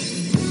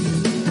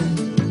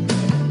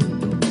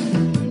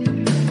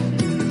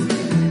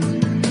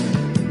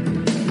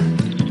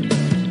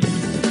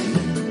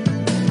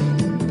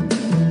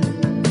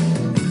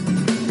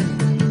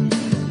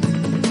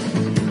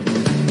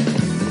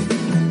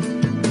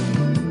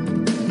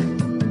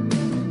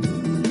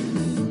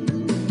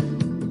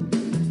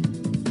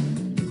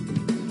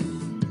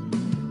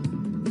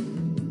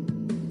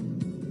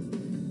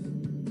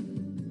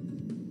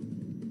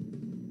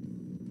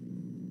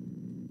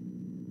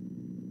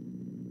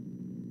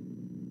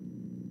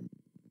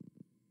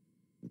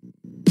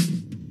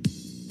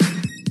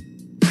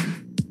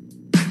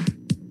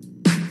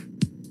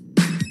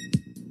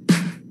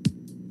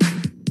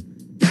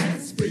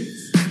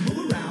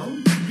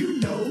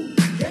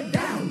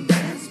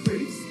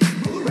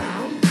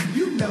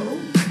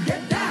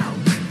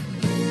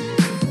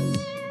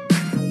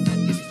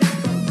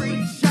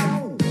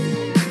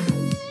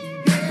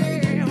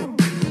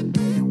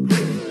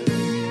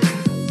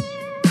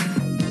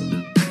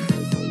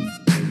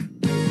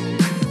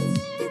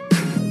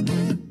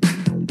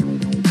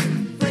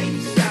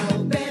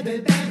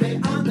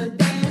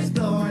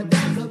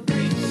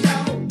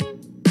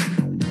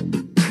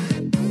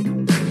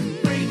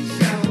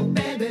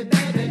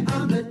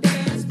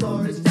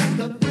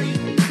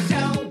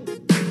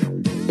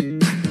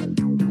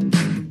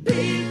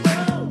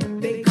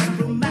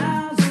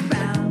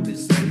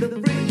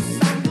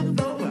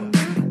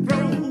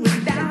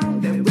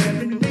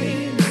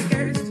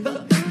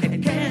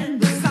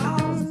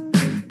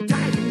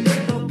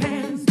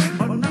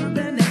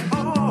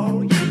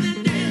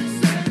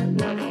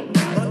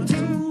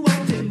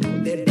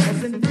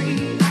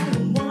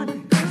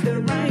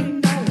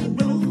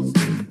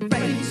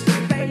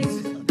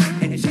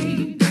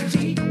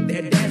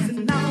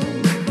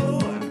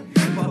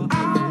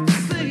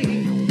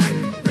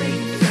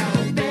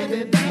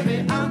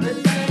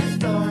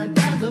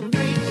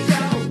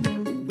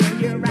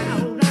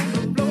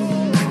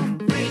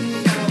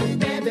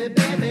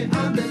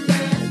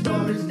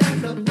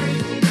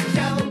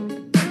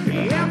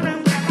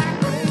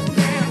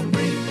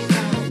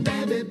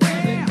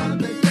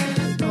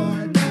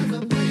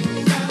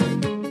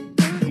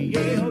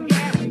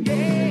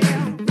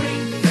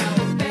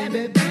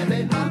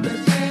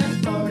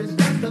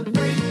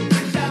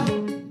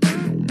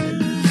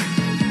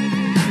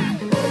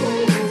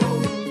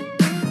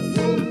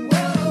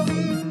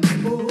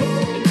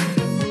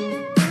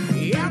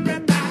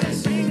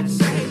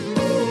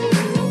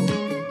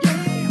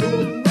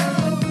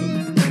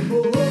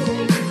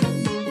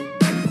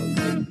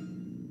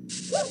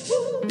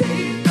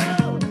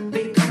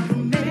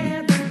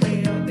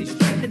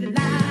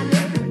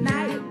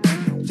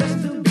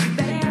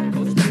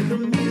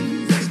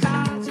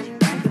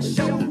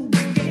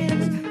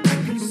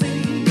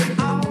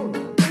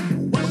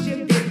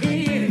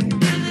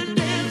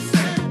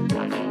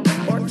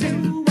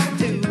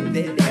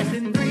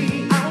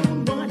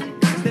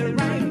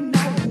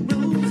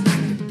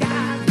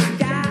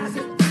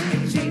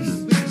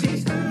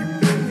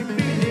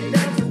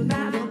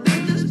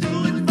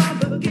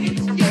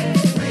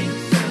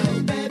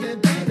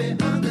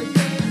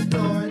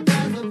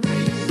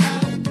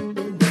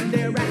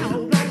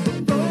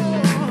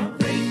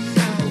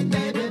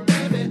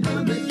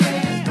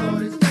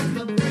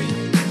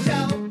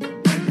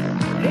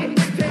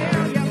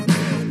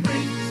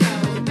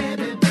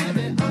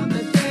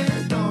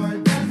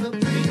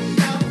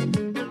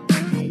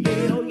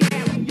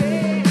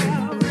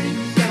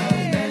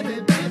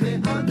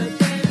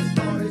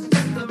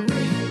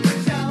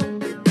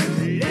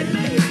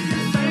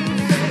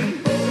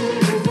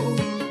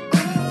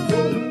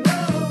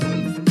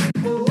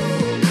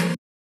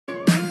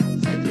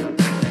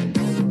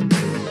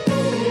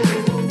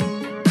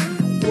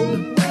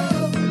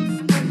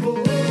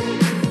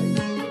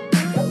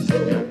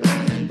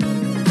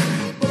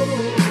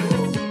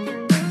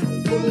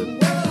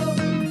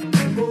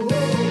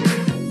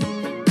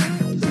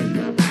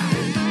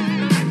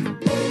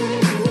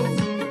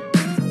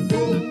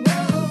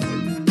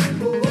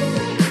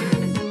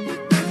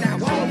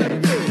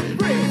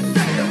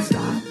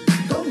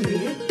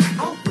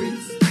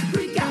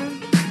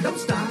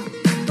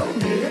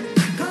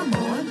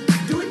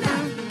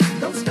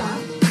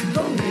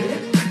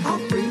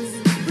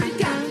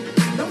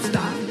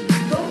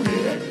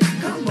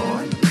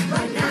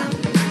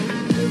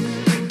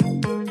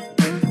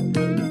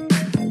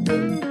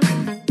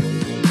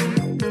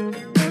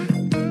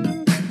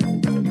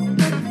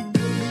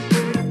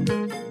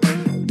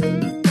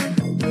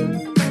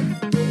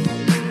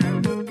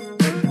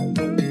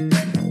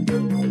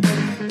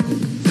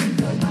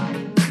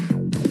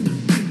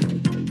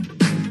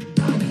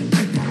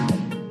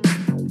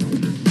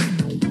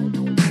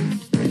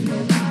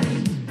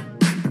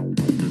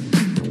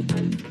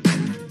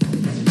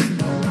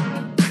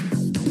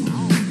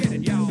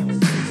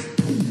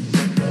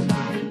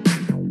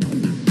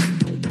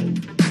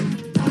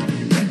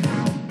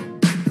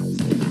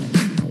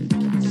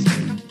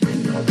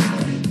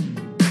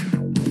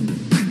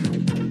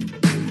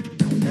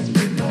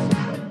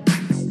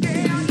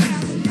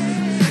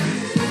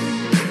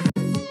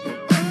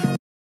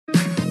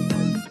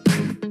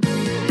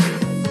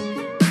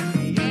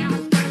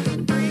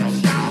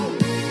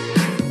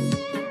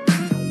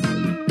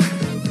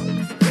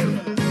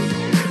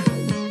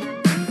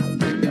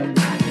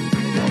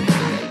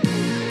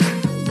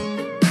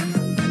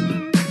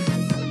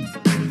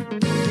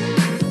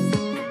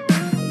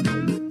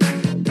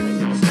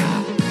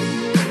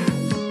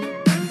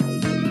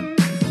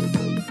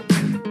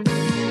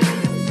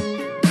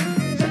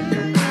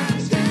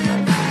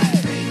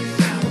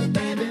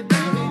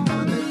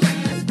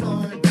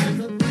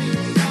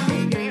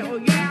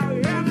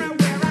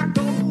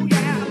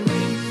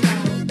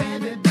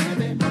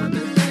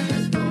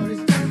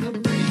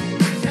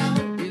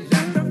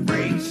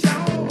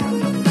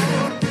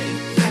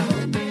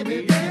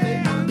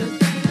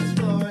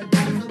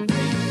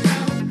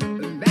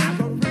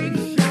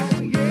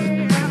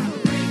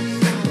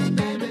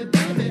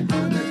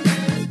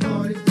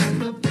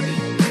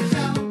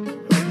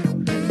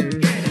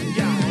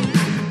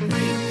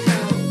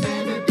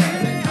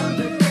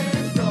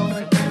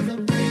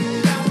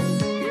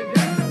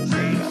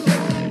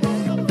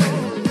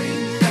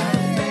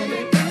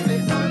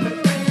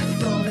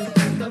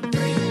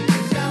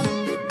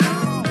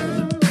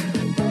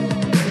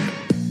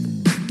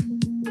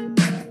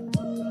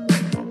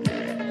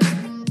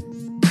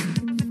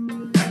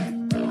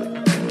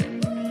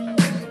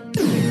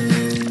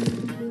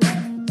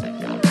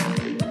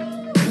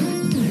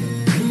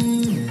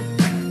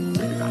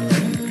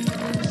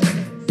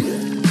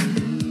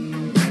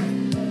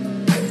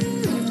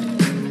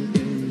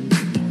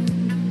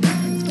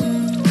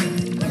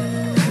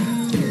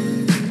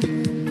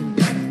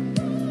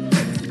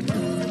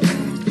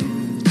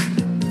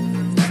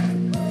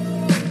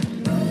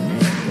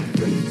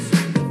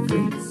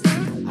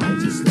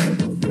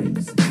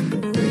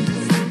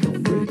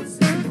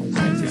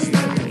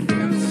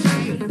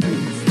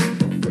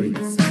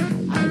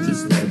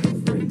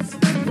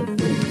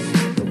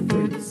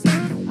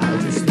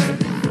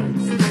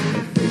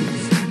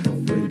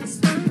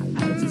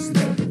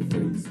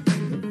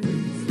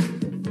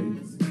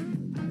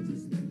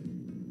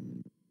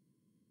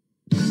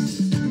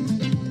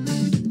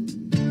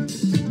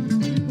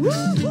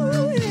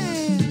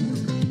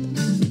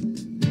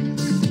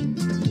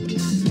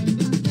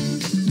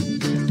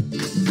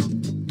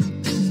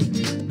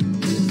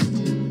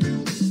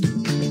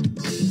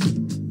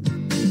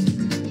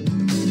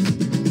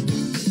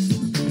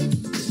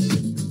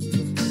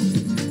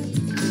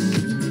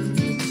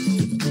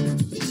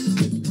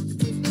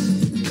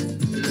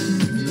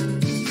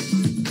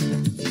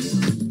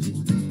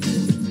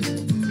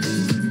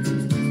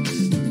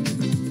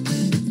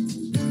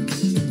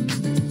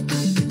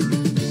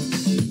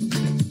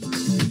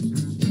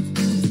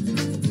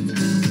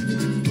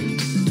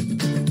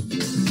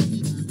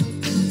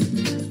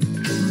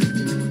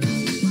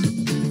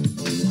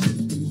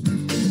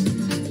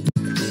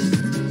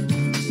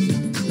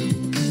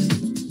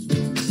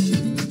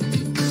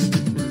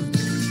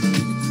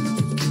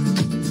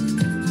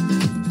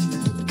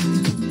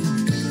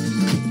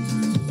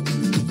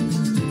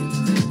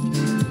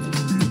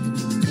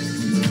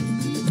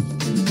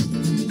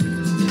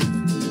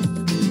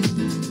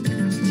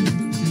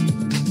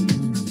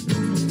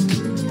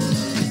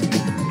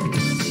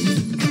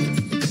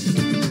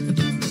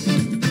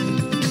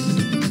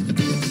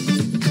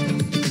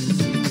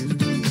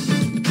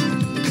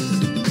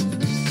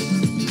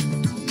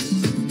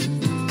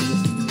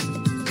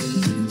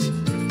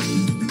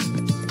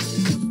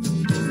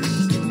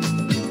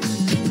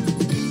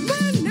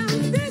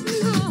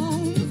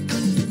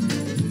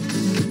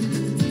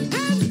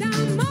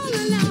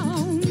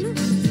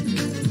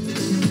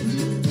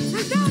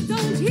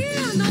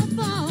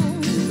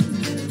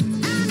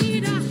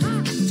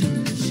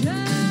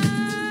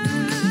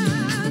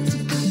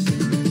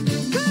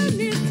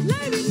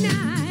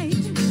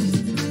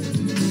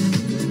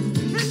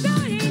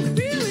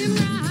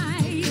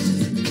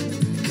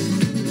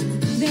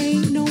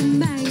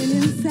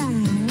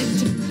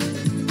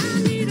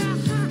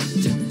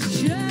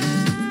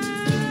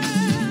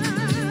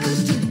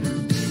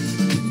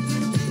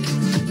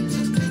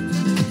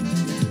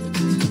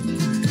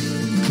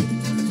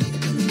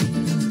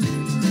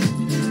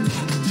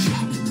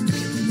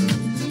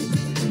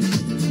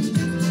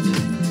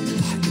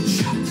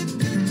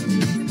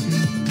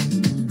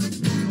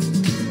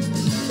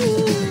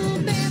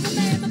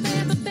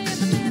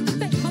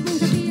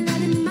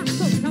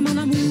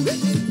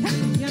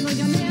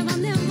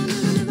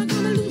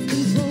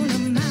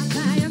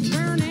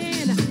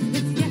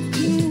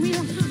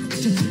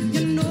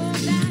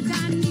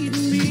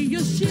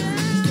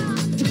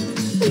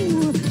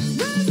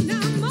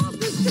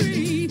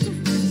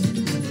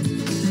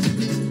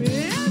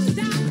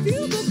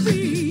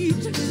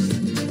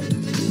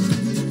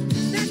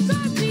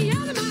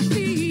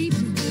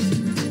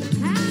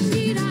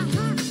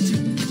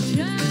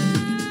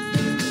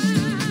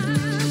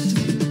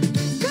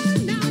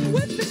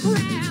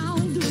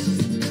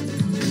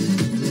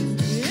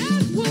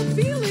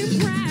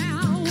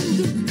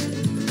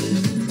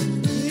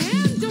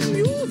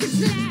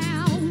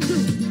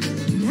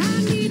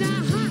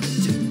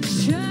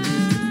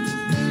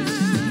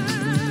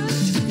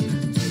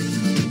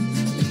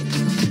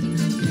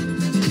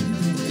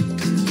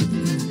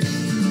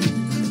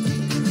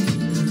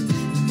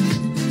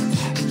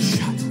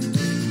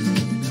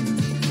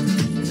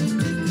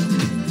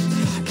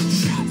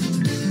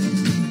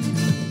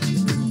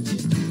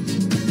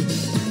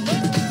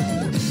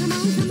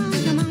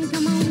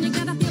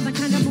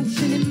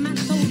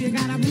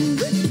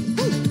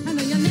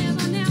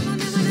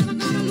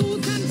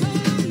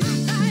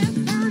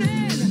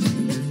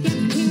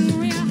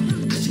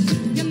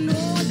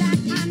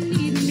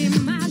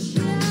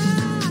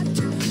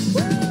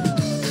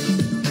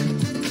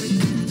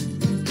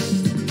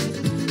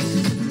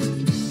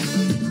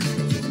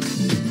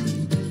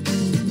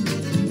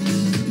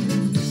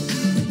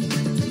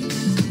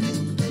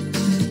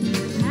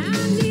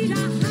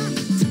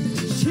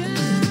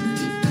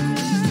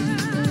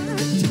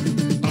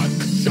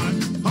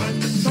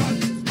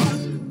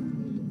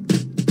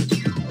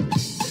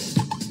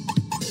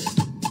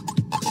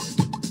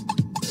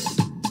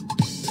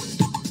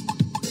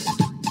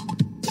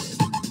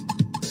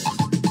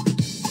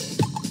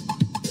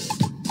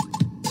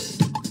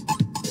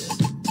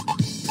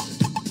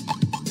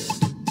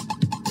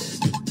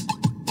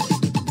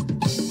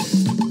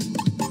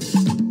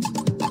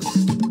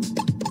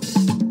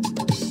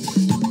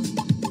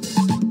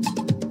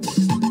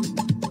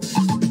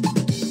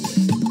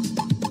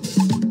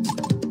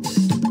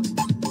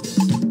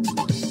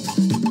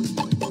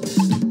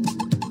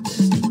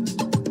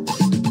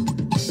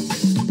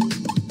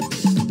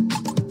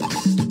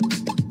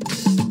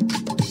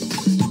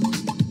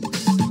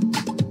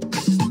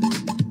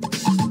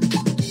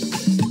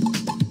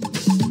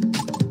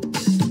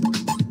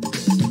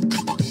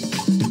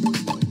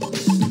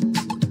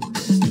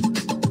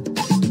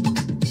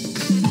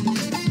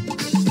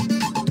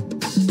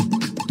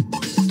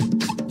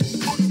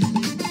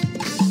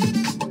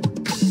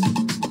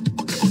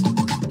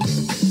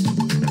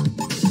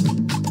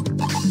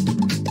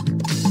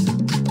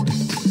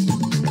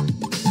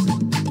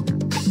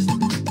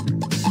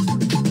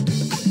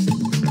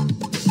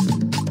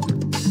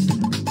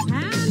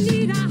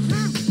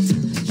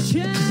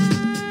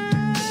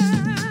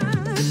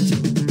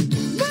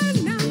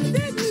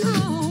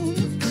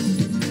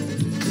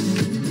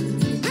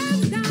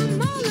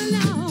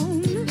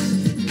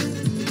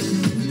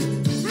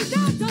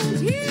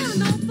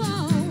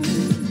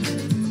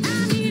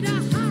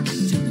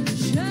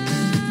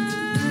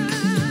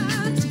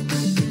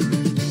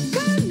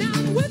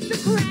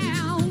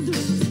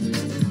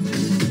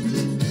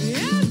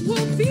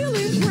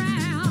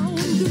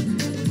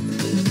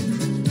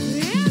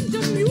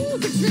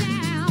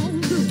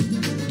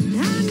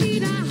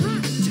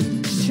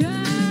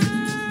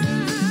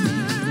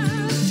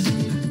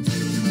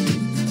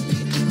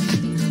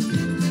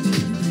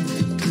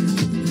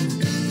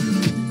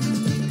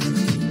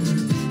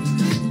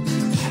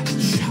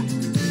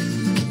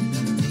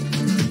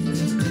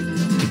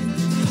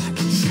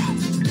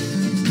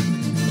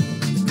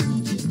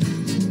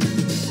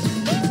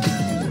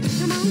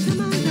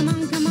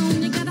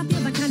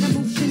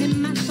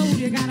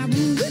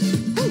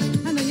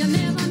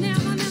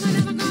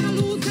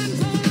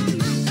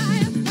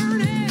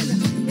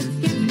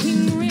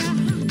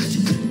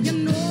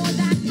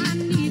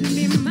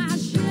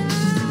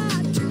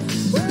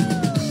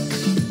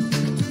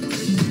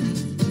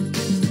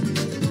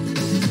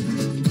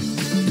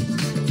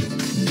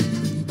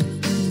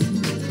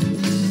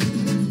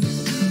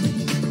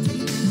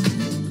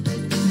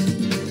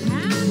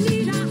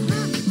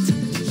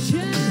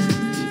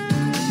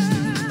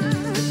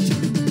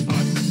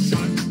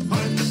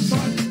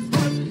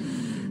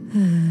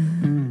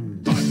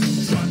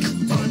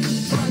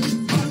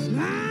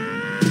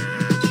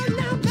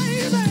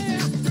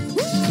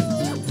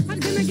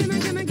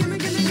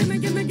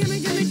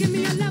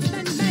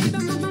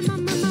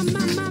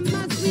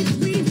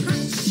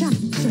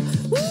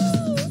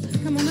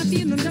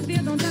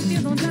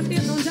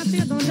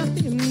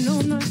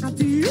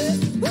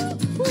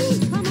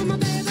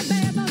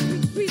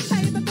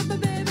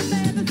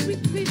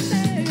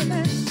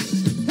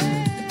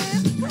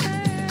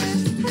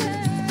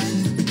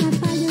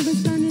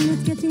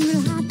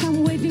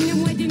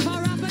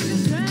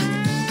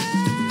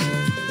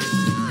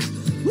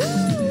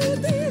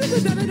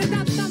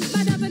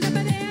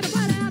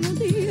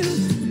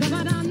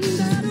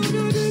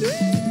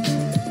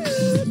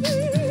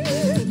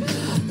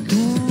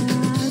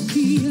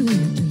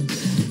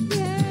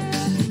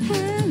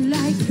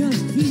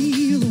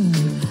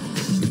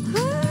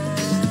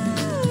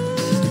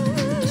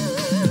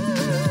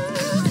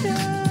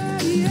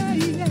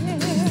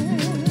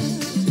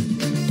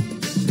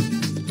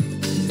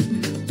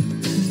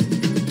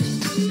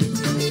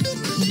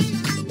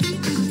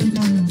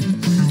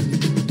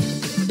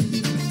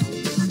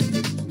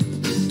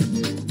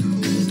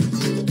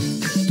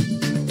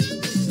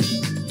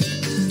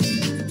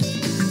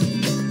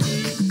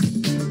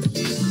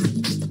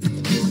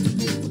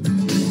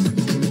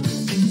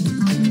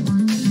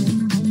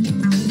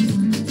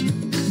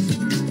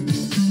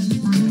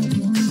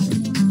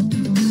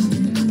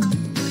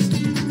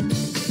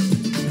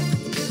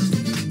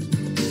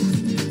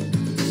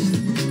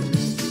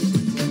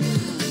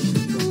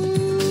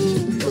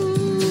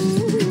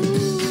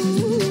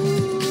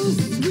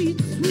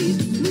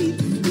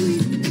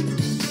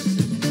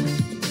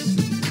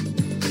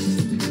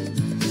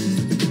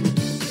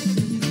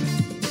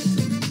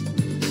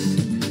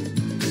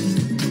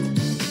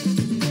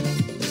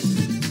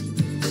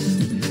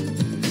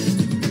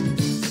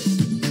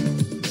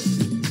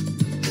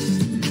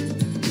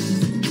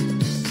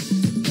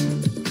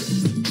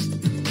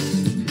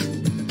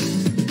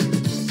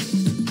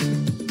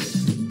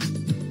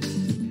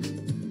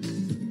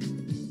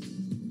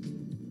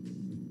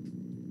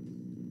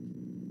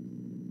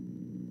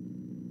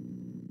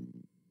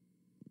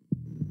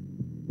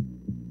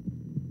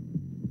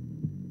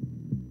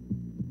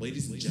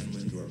 Ladies and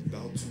gentlemen, you are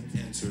about to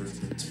enter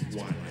the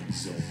Twilight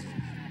Zone.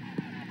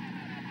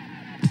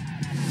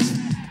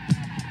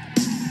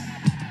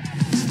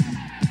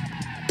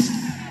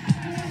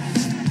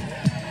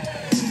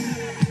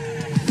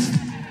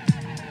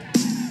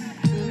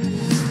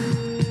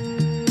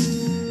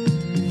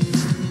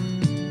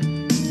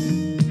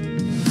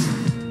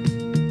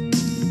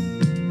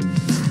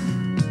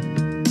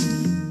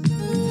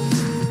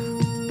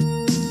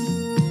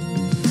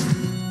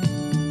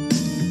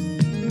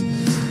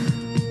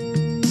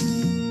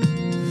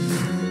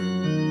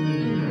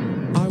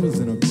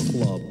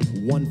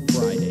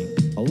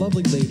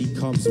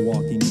 Comes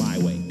walking my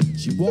way.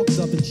 She walked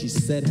up and she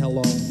said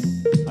hello.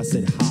 I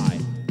said hi,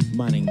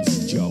 my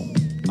name's Joe.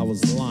 I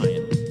was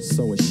lying,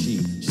 so was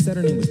she. She said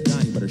her name was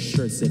Donnie, but her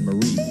shirt said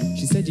Marie.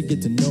 She said you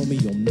get to know me,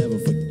 you'll never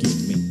forget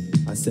me.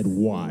 I said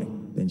why?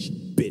 Then she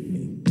bit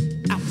me.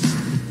 Ouch!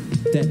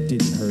 That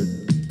didn't hurt.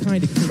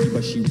 Kinda kinky,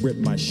 but she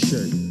ripped my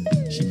shirt.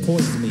 She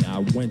poisoned me, I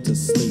went to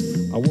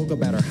sleep. I woke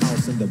up at her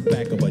house in the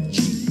back of a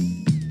Jeep.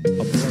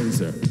 A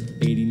Blazer,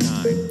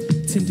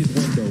 89. Tinted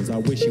windows, I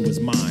wish it was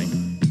mine.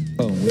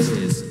 Oh, it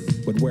is,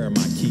 but where are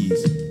my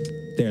keys?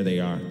 There they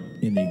are,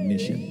 in the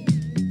ignition.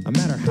 I'm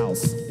at her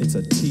house, it's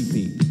a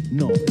teepee.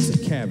 No, it's a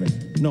cabin.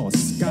 No, a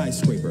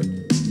skyscraper.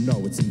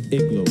 No, it's an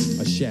igloo,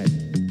 a shack.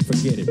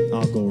 Forget it,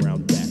 I'll go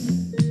around that.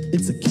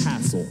 It's a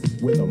castle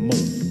with a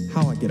moat.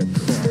 How I get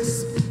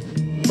across?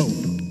 Oh.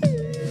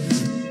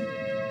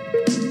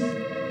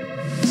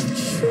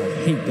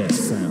 I hate that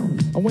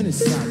sound. I went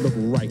inside, look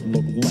right,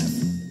 look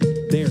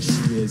left. There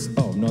she is.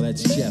 Oh, no,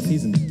 that's Jeff.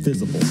 He's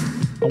invisible.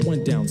 I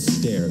went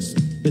downstairs.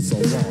 It's a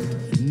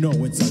loft. No,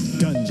 it's a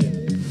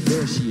dungeon.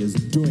 There she is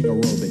doing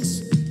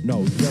aerobics.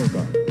 No,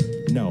 yoga.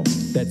 No,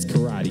 that's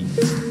karate.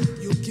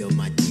 You killed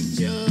my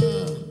teacher.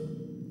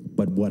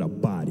 But what a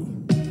body.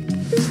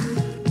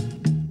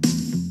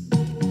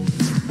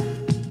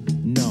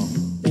 No,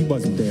 he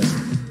wasn't there.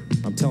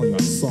 I'm telling you, I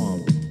saw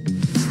him.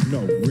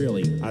 No,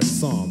 really, I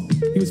saw him.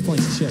 He was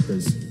playing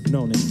checkers.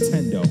 No,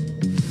 Nintendo.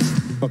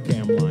 Okay,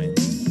 I'm lying.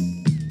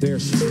 There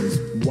she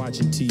is,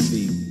 watching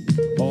TV.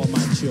 All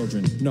my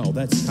children. No,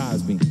 that's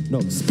Cosby.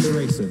 No, Speed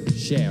Racer.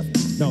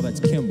 Shaft. No,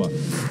 that's Kimba.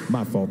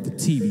 My fault, the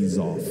TV's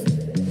off.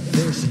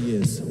 There she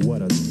is.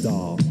 What a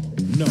doll.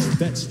 No,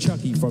 that's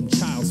Chucky from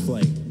Child's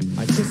Play.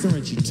 I kissed her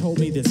and she told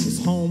me this was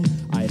home.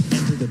 I had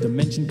entered a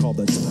dimension called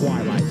the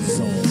Twilight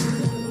Zone.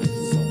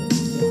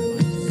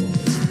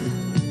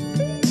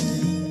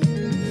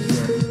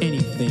 Where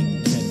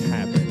anything can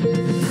happen.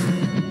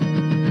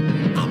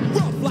 I'm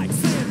rough like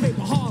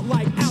sandpaper, hard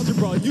like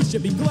algebra. You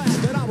should be glad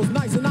that I was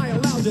nice and I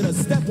allowed you to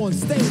step on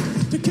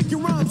stage to kick your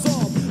rhymes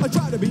off. I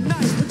try to be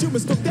nice, but you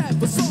mistook that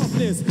for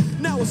softness.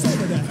 Now it's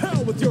over to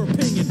hell with your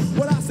opinion.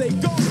 What I say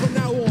goes from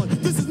now on.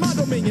 This is my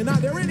dominion. Are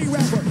there any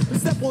rapper to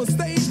step on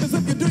stage? Cause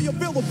if you do, you'll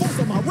feel the force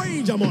of my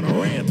rage. I'm on a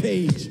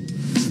rampage.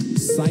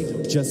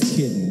 Psych, just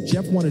kidding.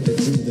 Jeff wanted to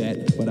do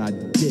that, but I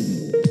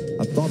didn't.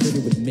 I thought that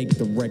it would make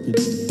the record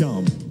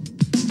dumb.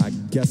 I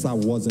guess I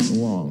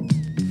wasn't wrong.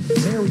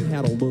 Mary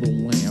had a little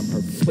lamb.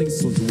 Her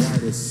face was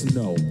white as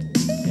snow.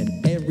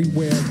 And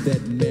everywhere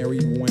that Mary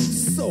went,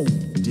 so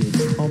did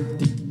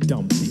Humpty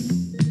Dumpty.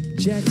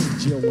 Jack and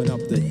Jill went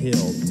up the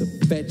hill to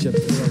fetch a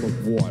pail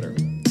of water.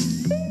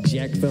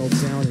 Jack fell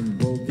down and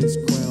broke his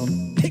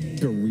crown.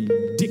 Hickory,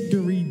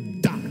 dickory,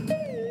 dock.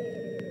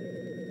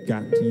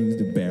 Got to use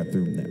the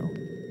bathroom now.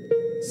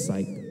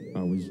 Psych,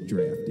 I was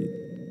drafted.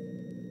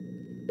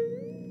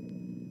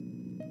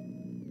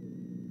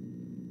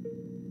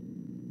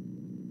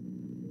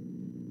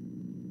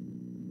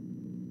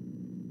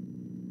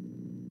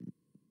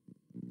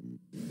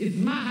 It's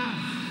my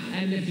house,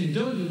 and if you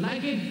don't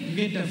like it, you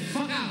get the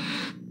fuck out.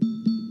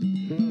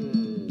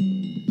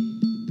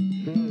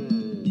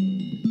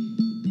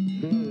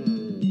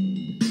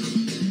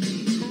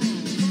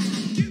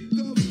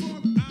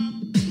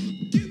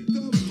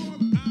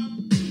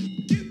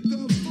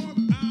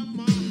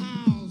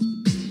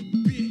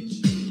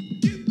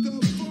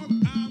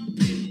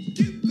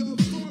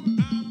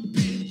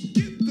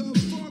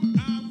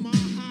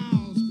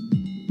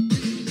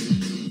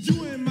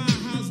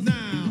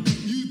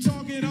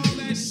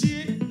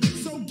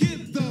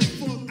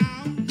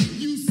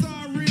 You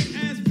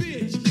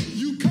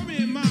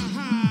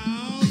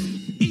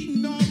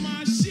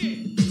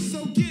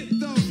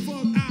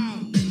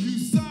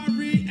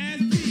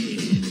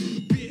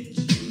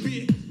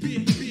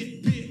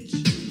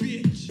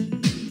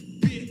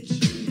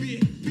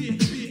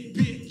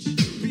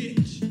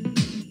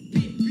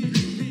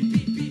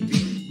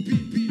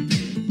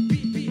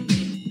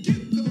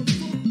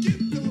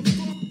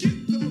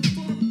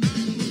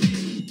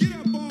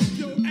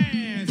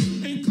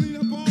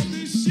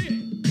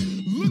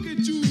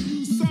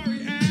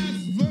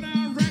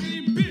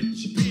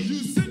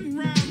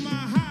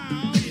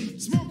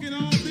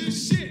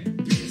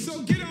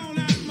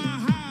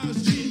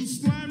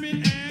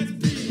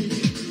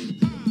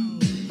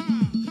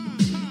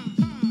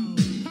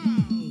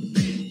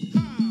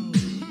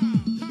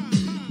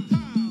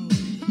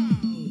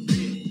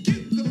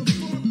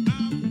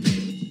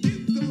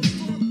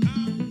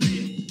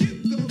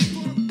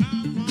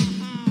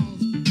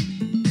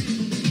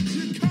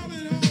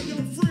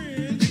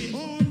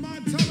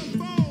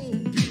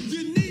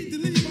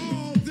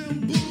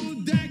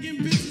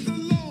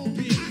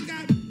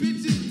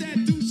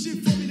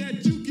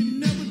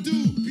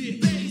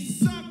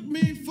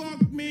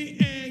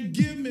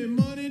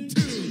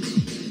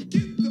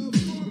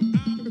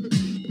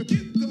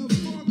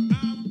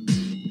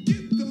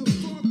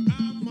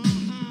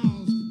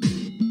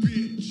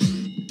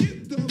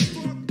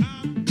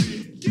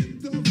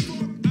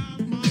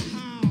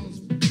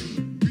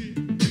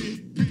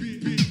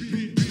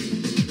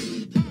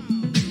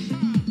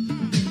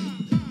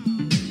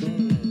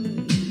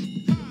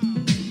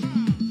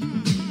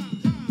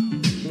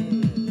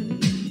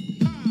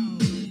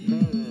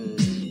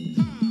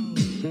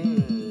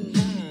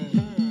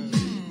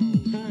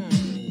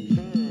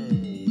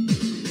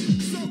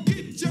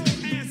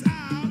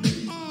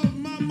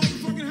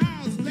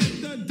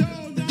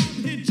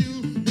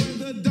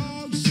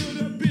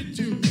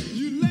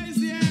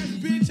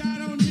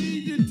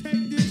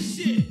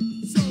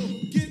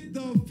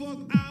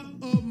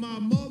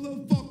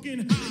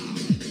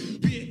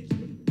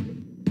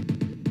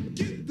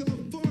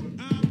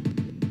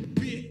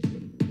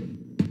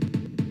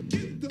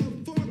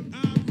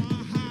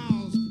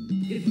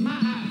It's my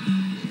house.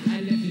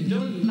 And if you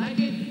don't like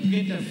it,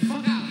 get the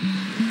fuck out.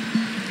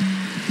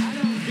 I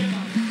don't give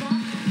a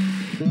fuck.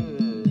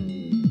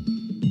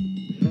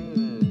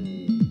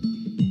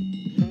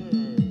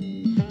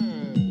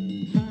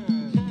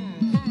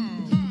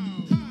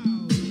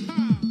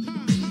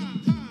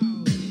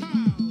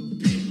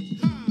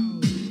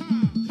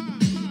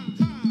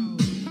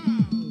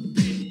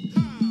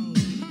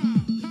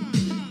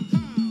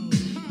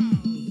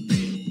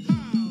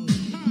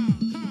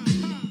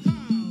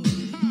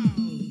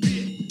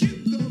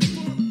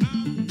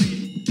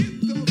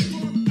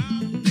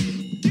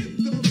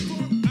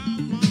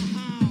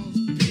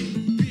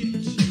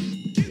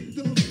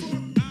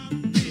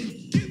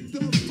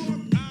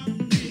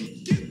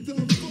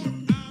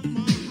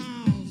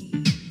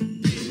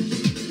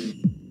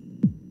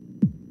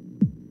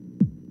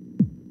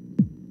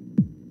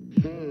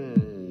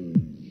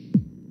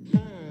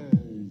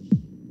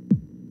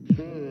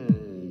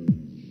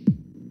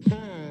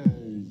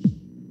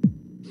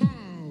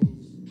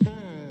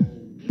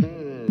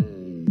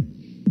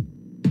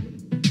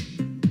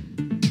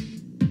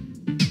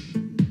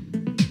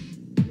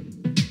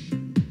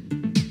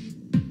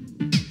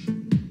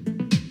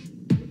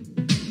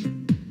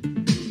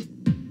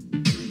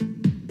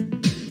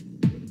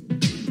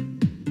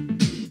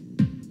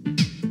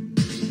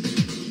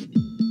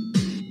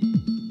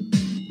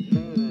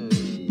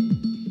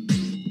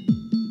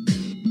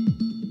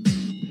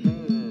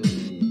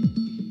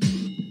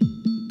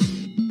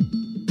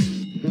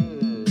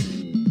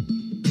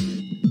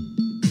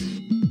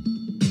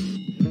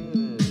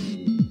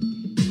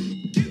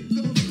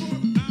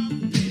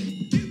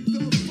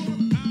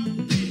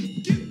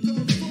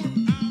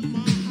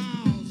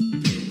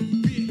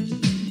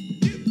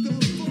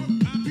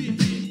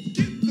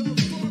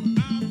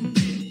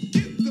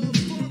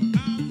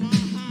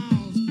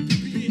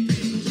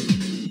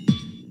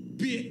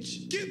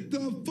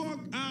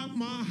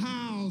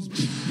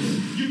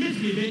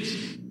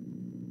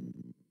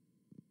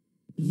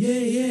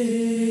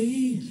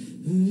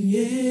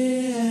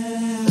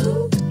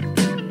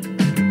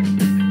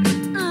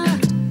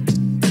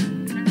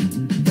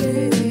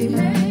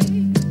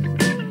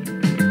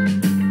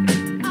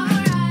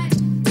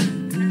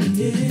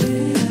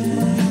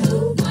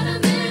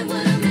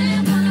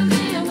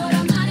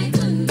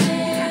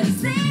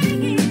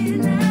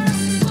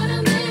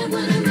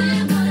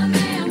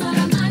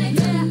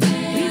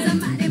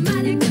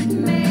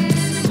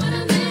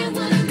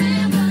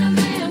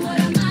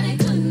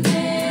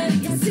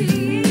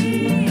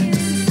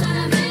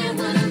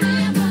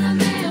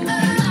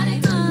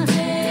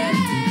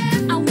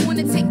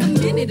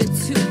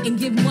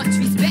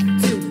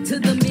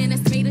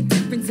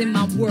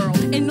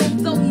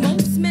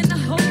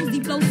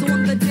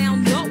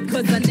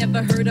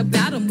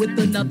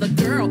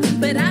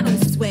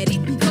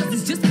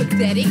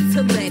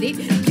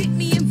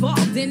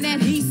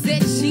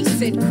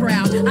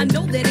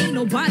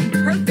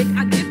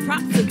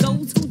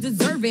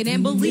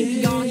 And believe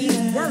me, y'all,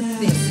 he's worth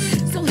it.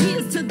 So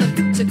here's to the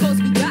future, cause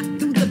we got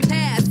through the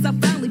past. I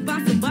finally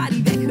found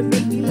somebody that could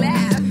make me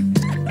laugh.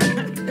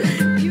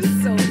 You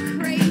so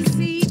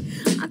crazy.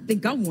 I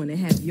think I wanna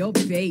have your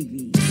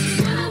baby.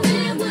 What a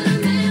man, what a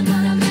man,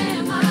 what a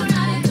man, what a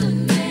mighty good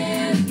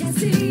man. Yes,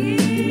 he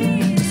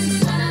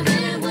is. What a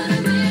man, what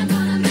a man,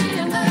 what a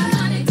man, what a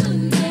mighty good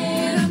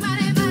man. A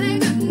mighty, mighty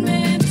good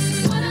man.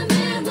 What a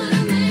man, what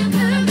a man,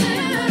 what a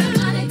man, what a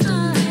mighty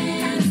good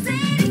man. Say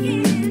it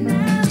again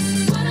now.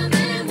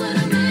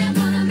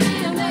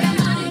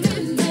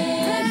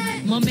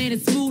 My man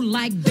is smooth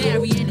like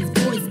Barry and his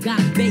voice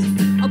got bass.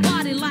 A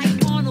body like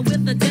Arnold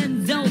with a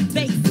Denzel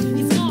face.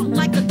 He's smart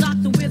like a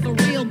doctor with a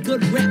real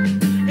good rep.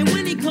 And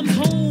when he comes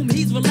home,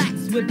 he's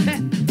relaxed with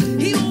pep.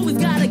 He always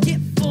got a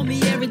gift for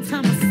me every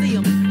time I see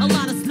him. A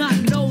lot of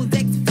snot-nosed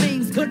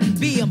ex-flames couldn't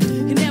be him.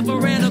 He never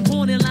ran a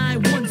corner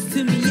line once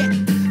to me yet.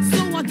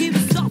 So I give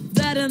him stuff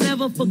that I'll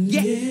never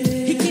forget.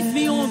 He keeps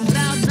me on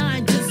cloud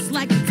nine just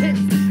like a tent.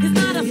 He's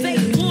not a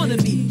fake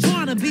wannabe,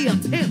 trying to be a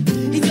pimp.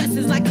 He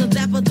dresses like a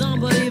dapper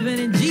dumb, but even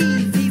in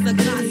jeans, he's a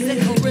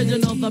godsend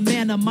original, the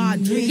man of my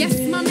dreams. Yes,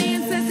 my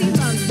man says he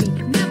loves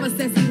me, never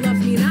says he loves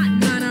me not.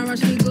 Mine, I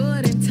rush me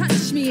good and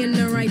touch me in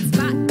the right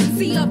spot.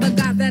 See other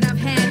guys that I've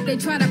had, they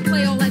try to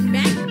play all that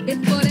Mac.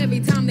 But every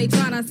time they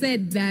tried, I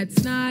said,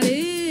 that's not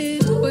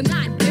it. But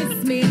not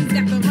this man, he's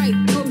got the right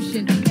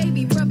potion.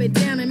 Baby, rub it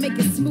down and make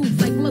it smooth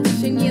like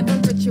lotion. Yeah, the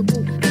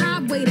ritual,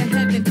 highway to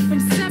heaven. From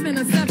 7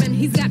 to 7,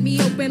 he's got me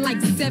open like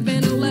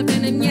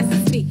 7-Eleven. And yes,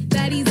 it's me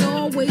that he's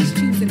always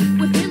choosing.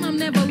 With him, I'm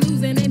never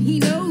losing. And he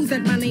knows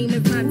that my name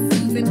is not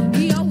Susan.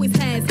 He always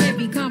has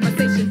heavy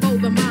conversation for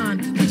the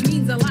mind, which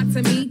means a lot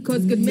to me,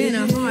 cause good men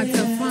are hard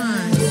to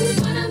find.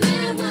 What a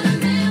man, what a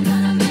man,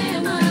 what a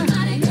man, what a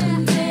mighty good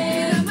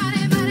man. A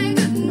mighty, mighty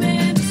good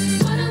man.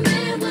 What a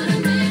man, what a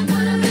man,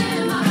 what a man,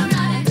 what a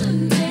mighty good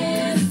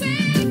man.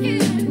 Sing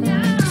it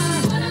now.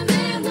 What a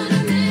man, what a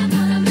man,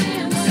 what a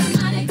man, what a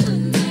mighty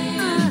good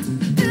man.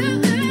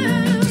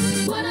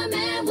 What a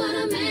man, what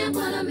a man,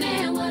 what a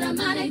man, what a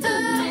mighty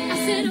good man. I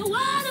said,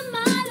 what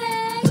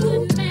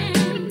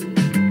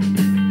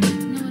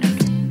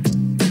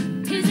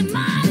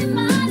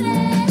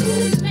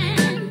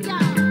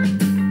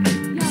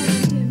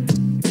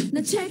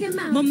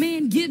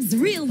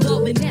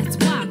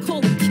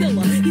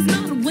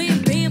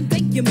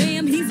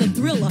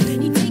thriller.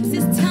 He takes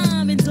his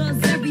time and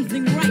does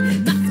everything right.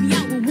 Knocks me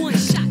out with one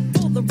shot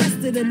for the rest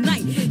of the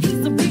night.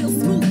 He's a real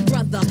smooth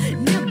brother,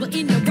 never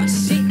in a rush.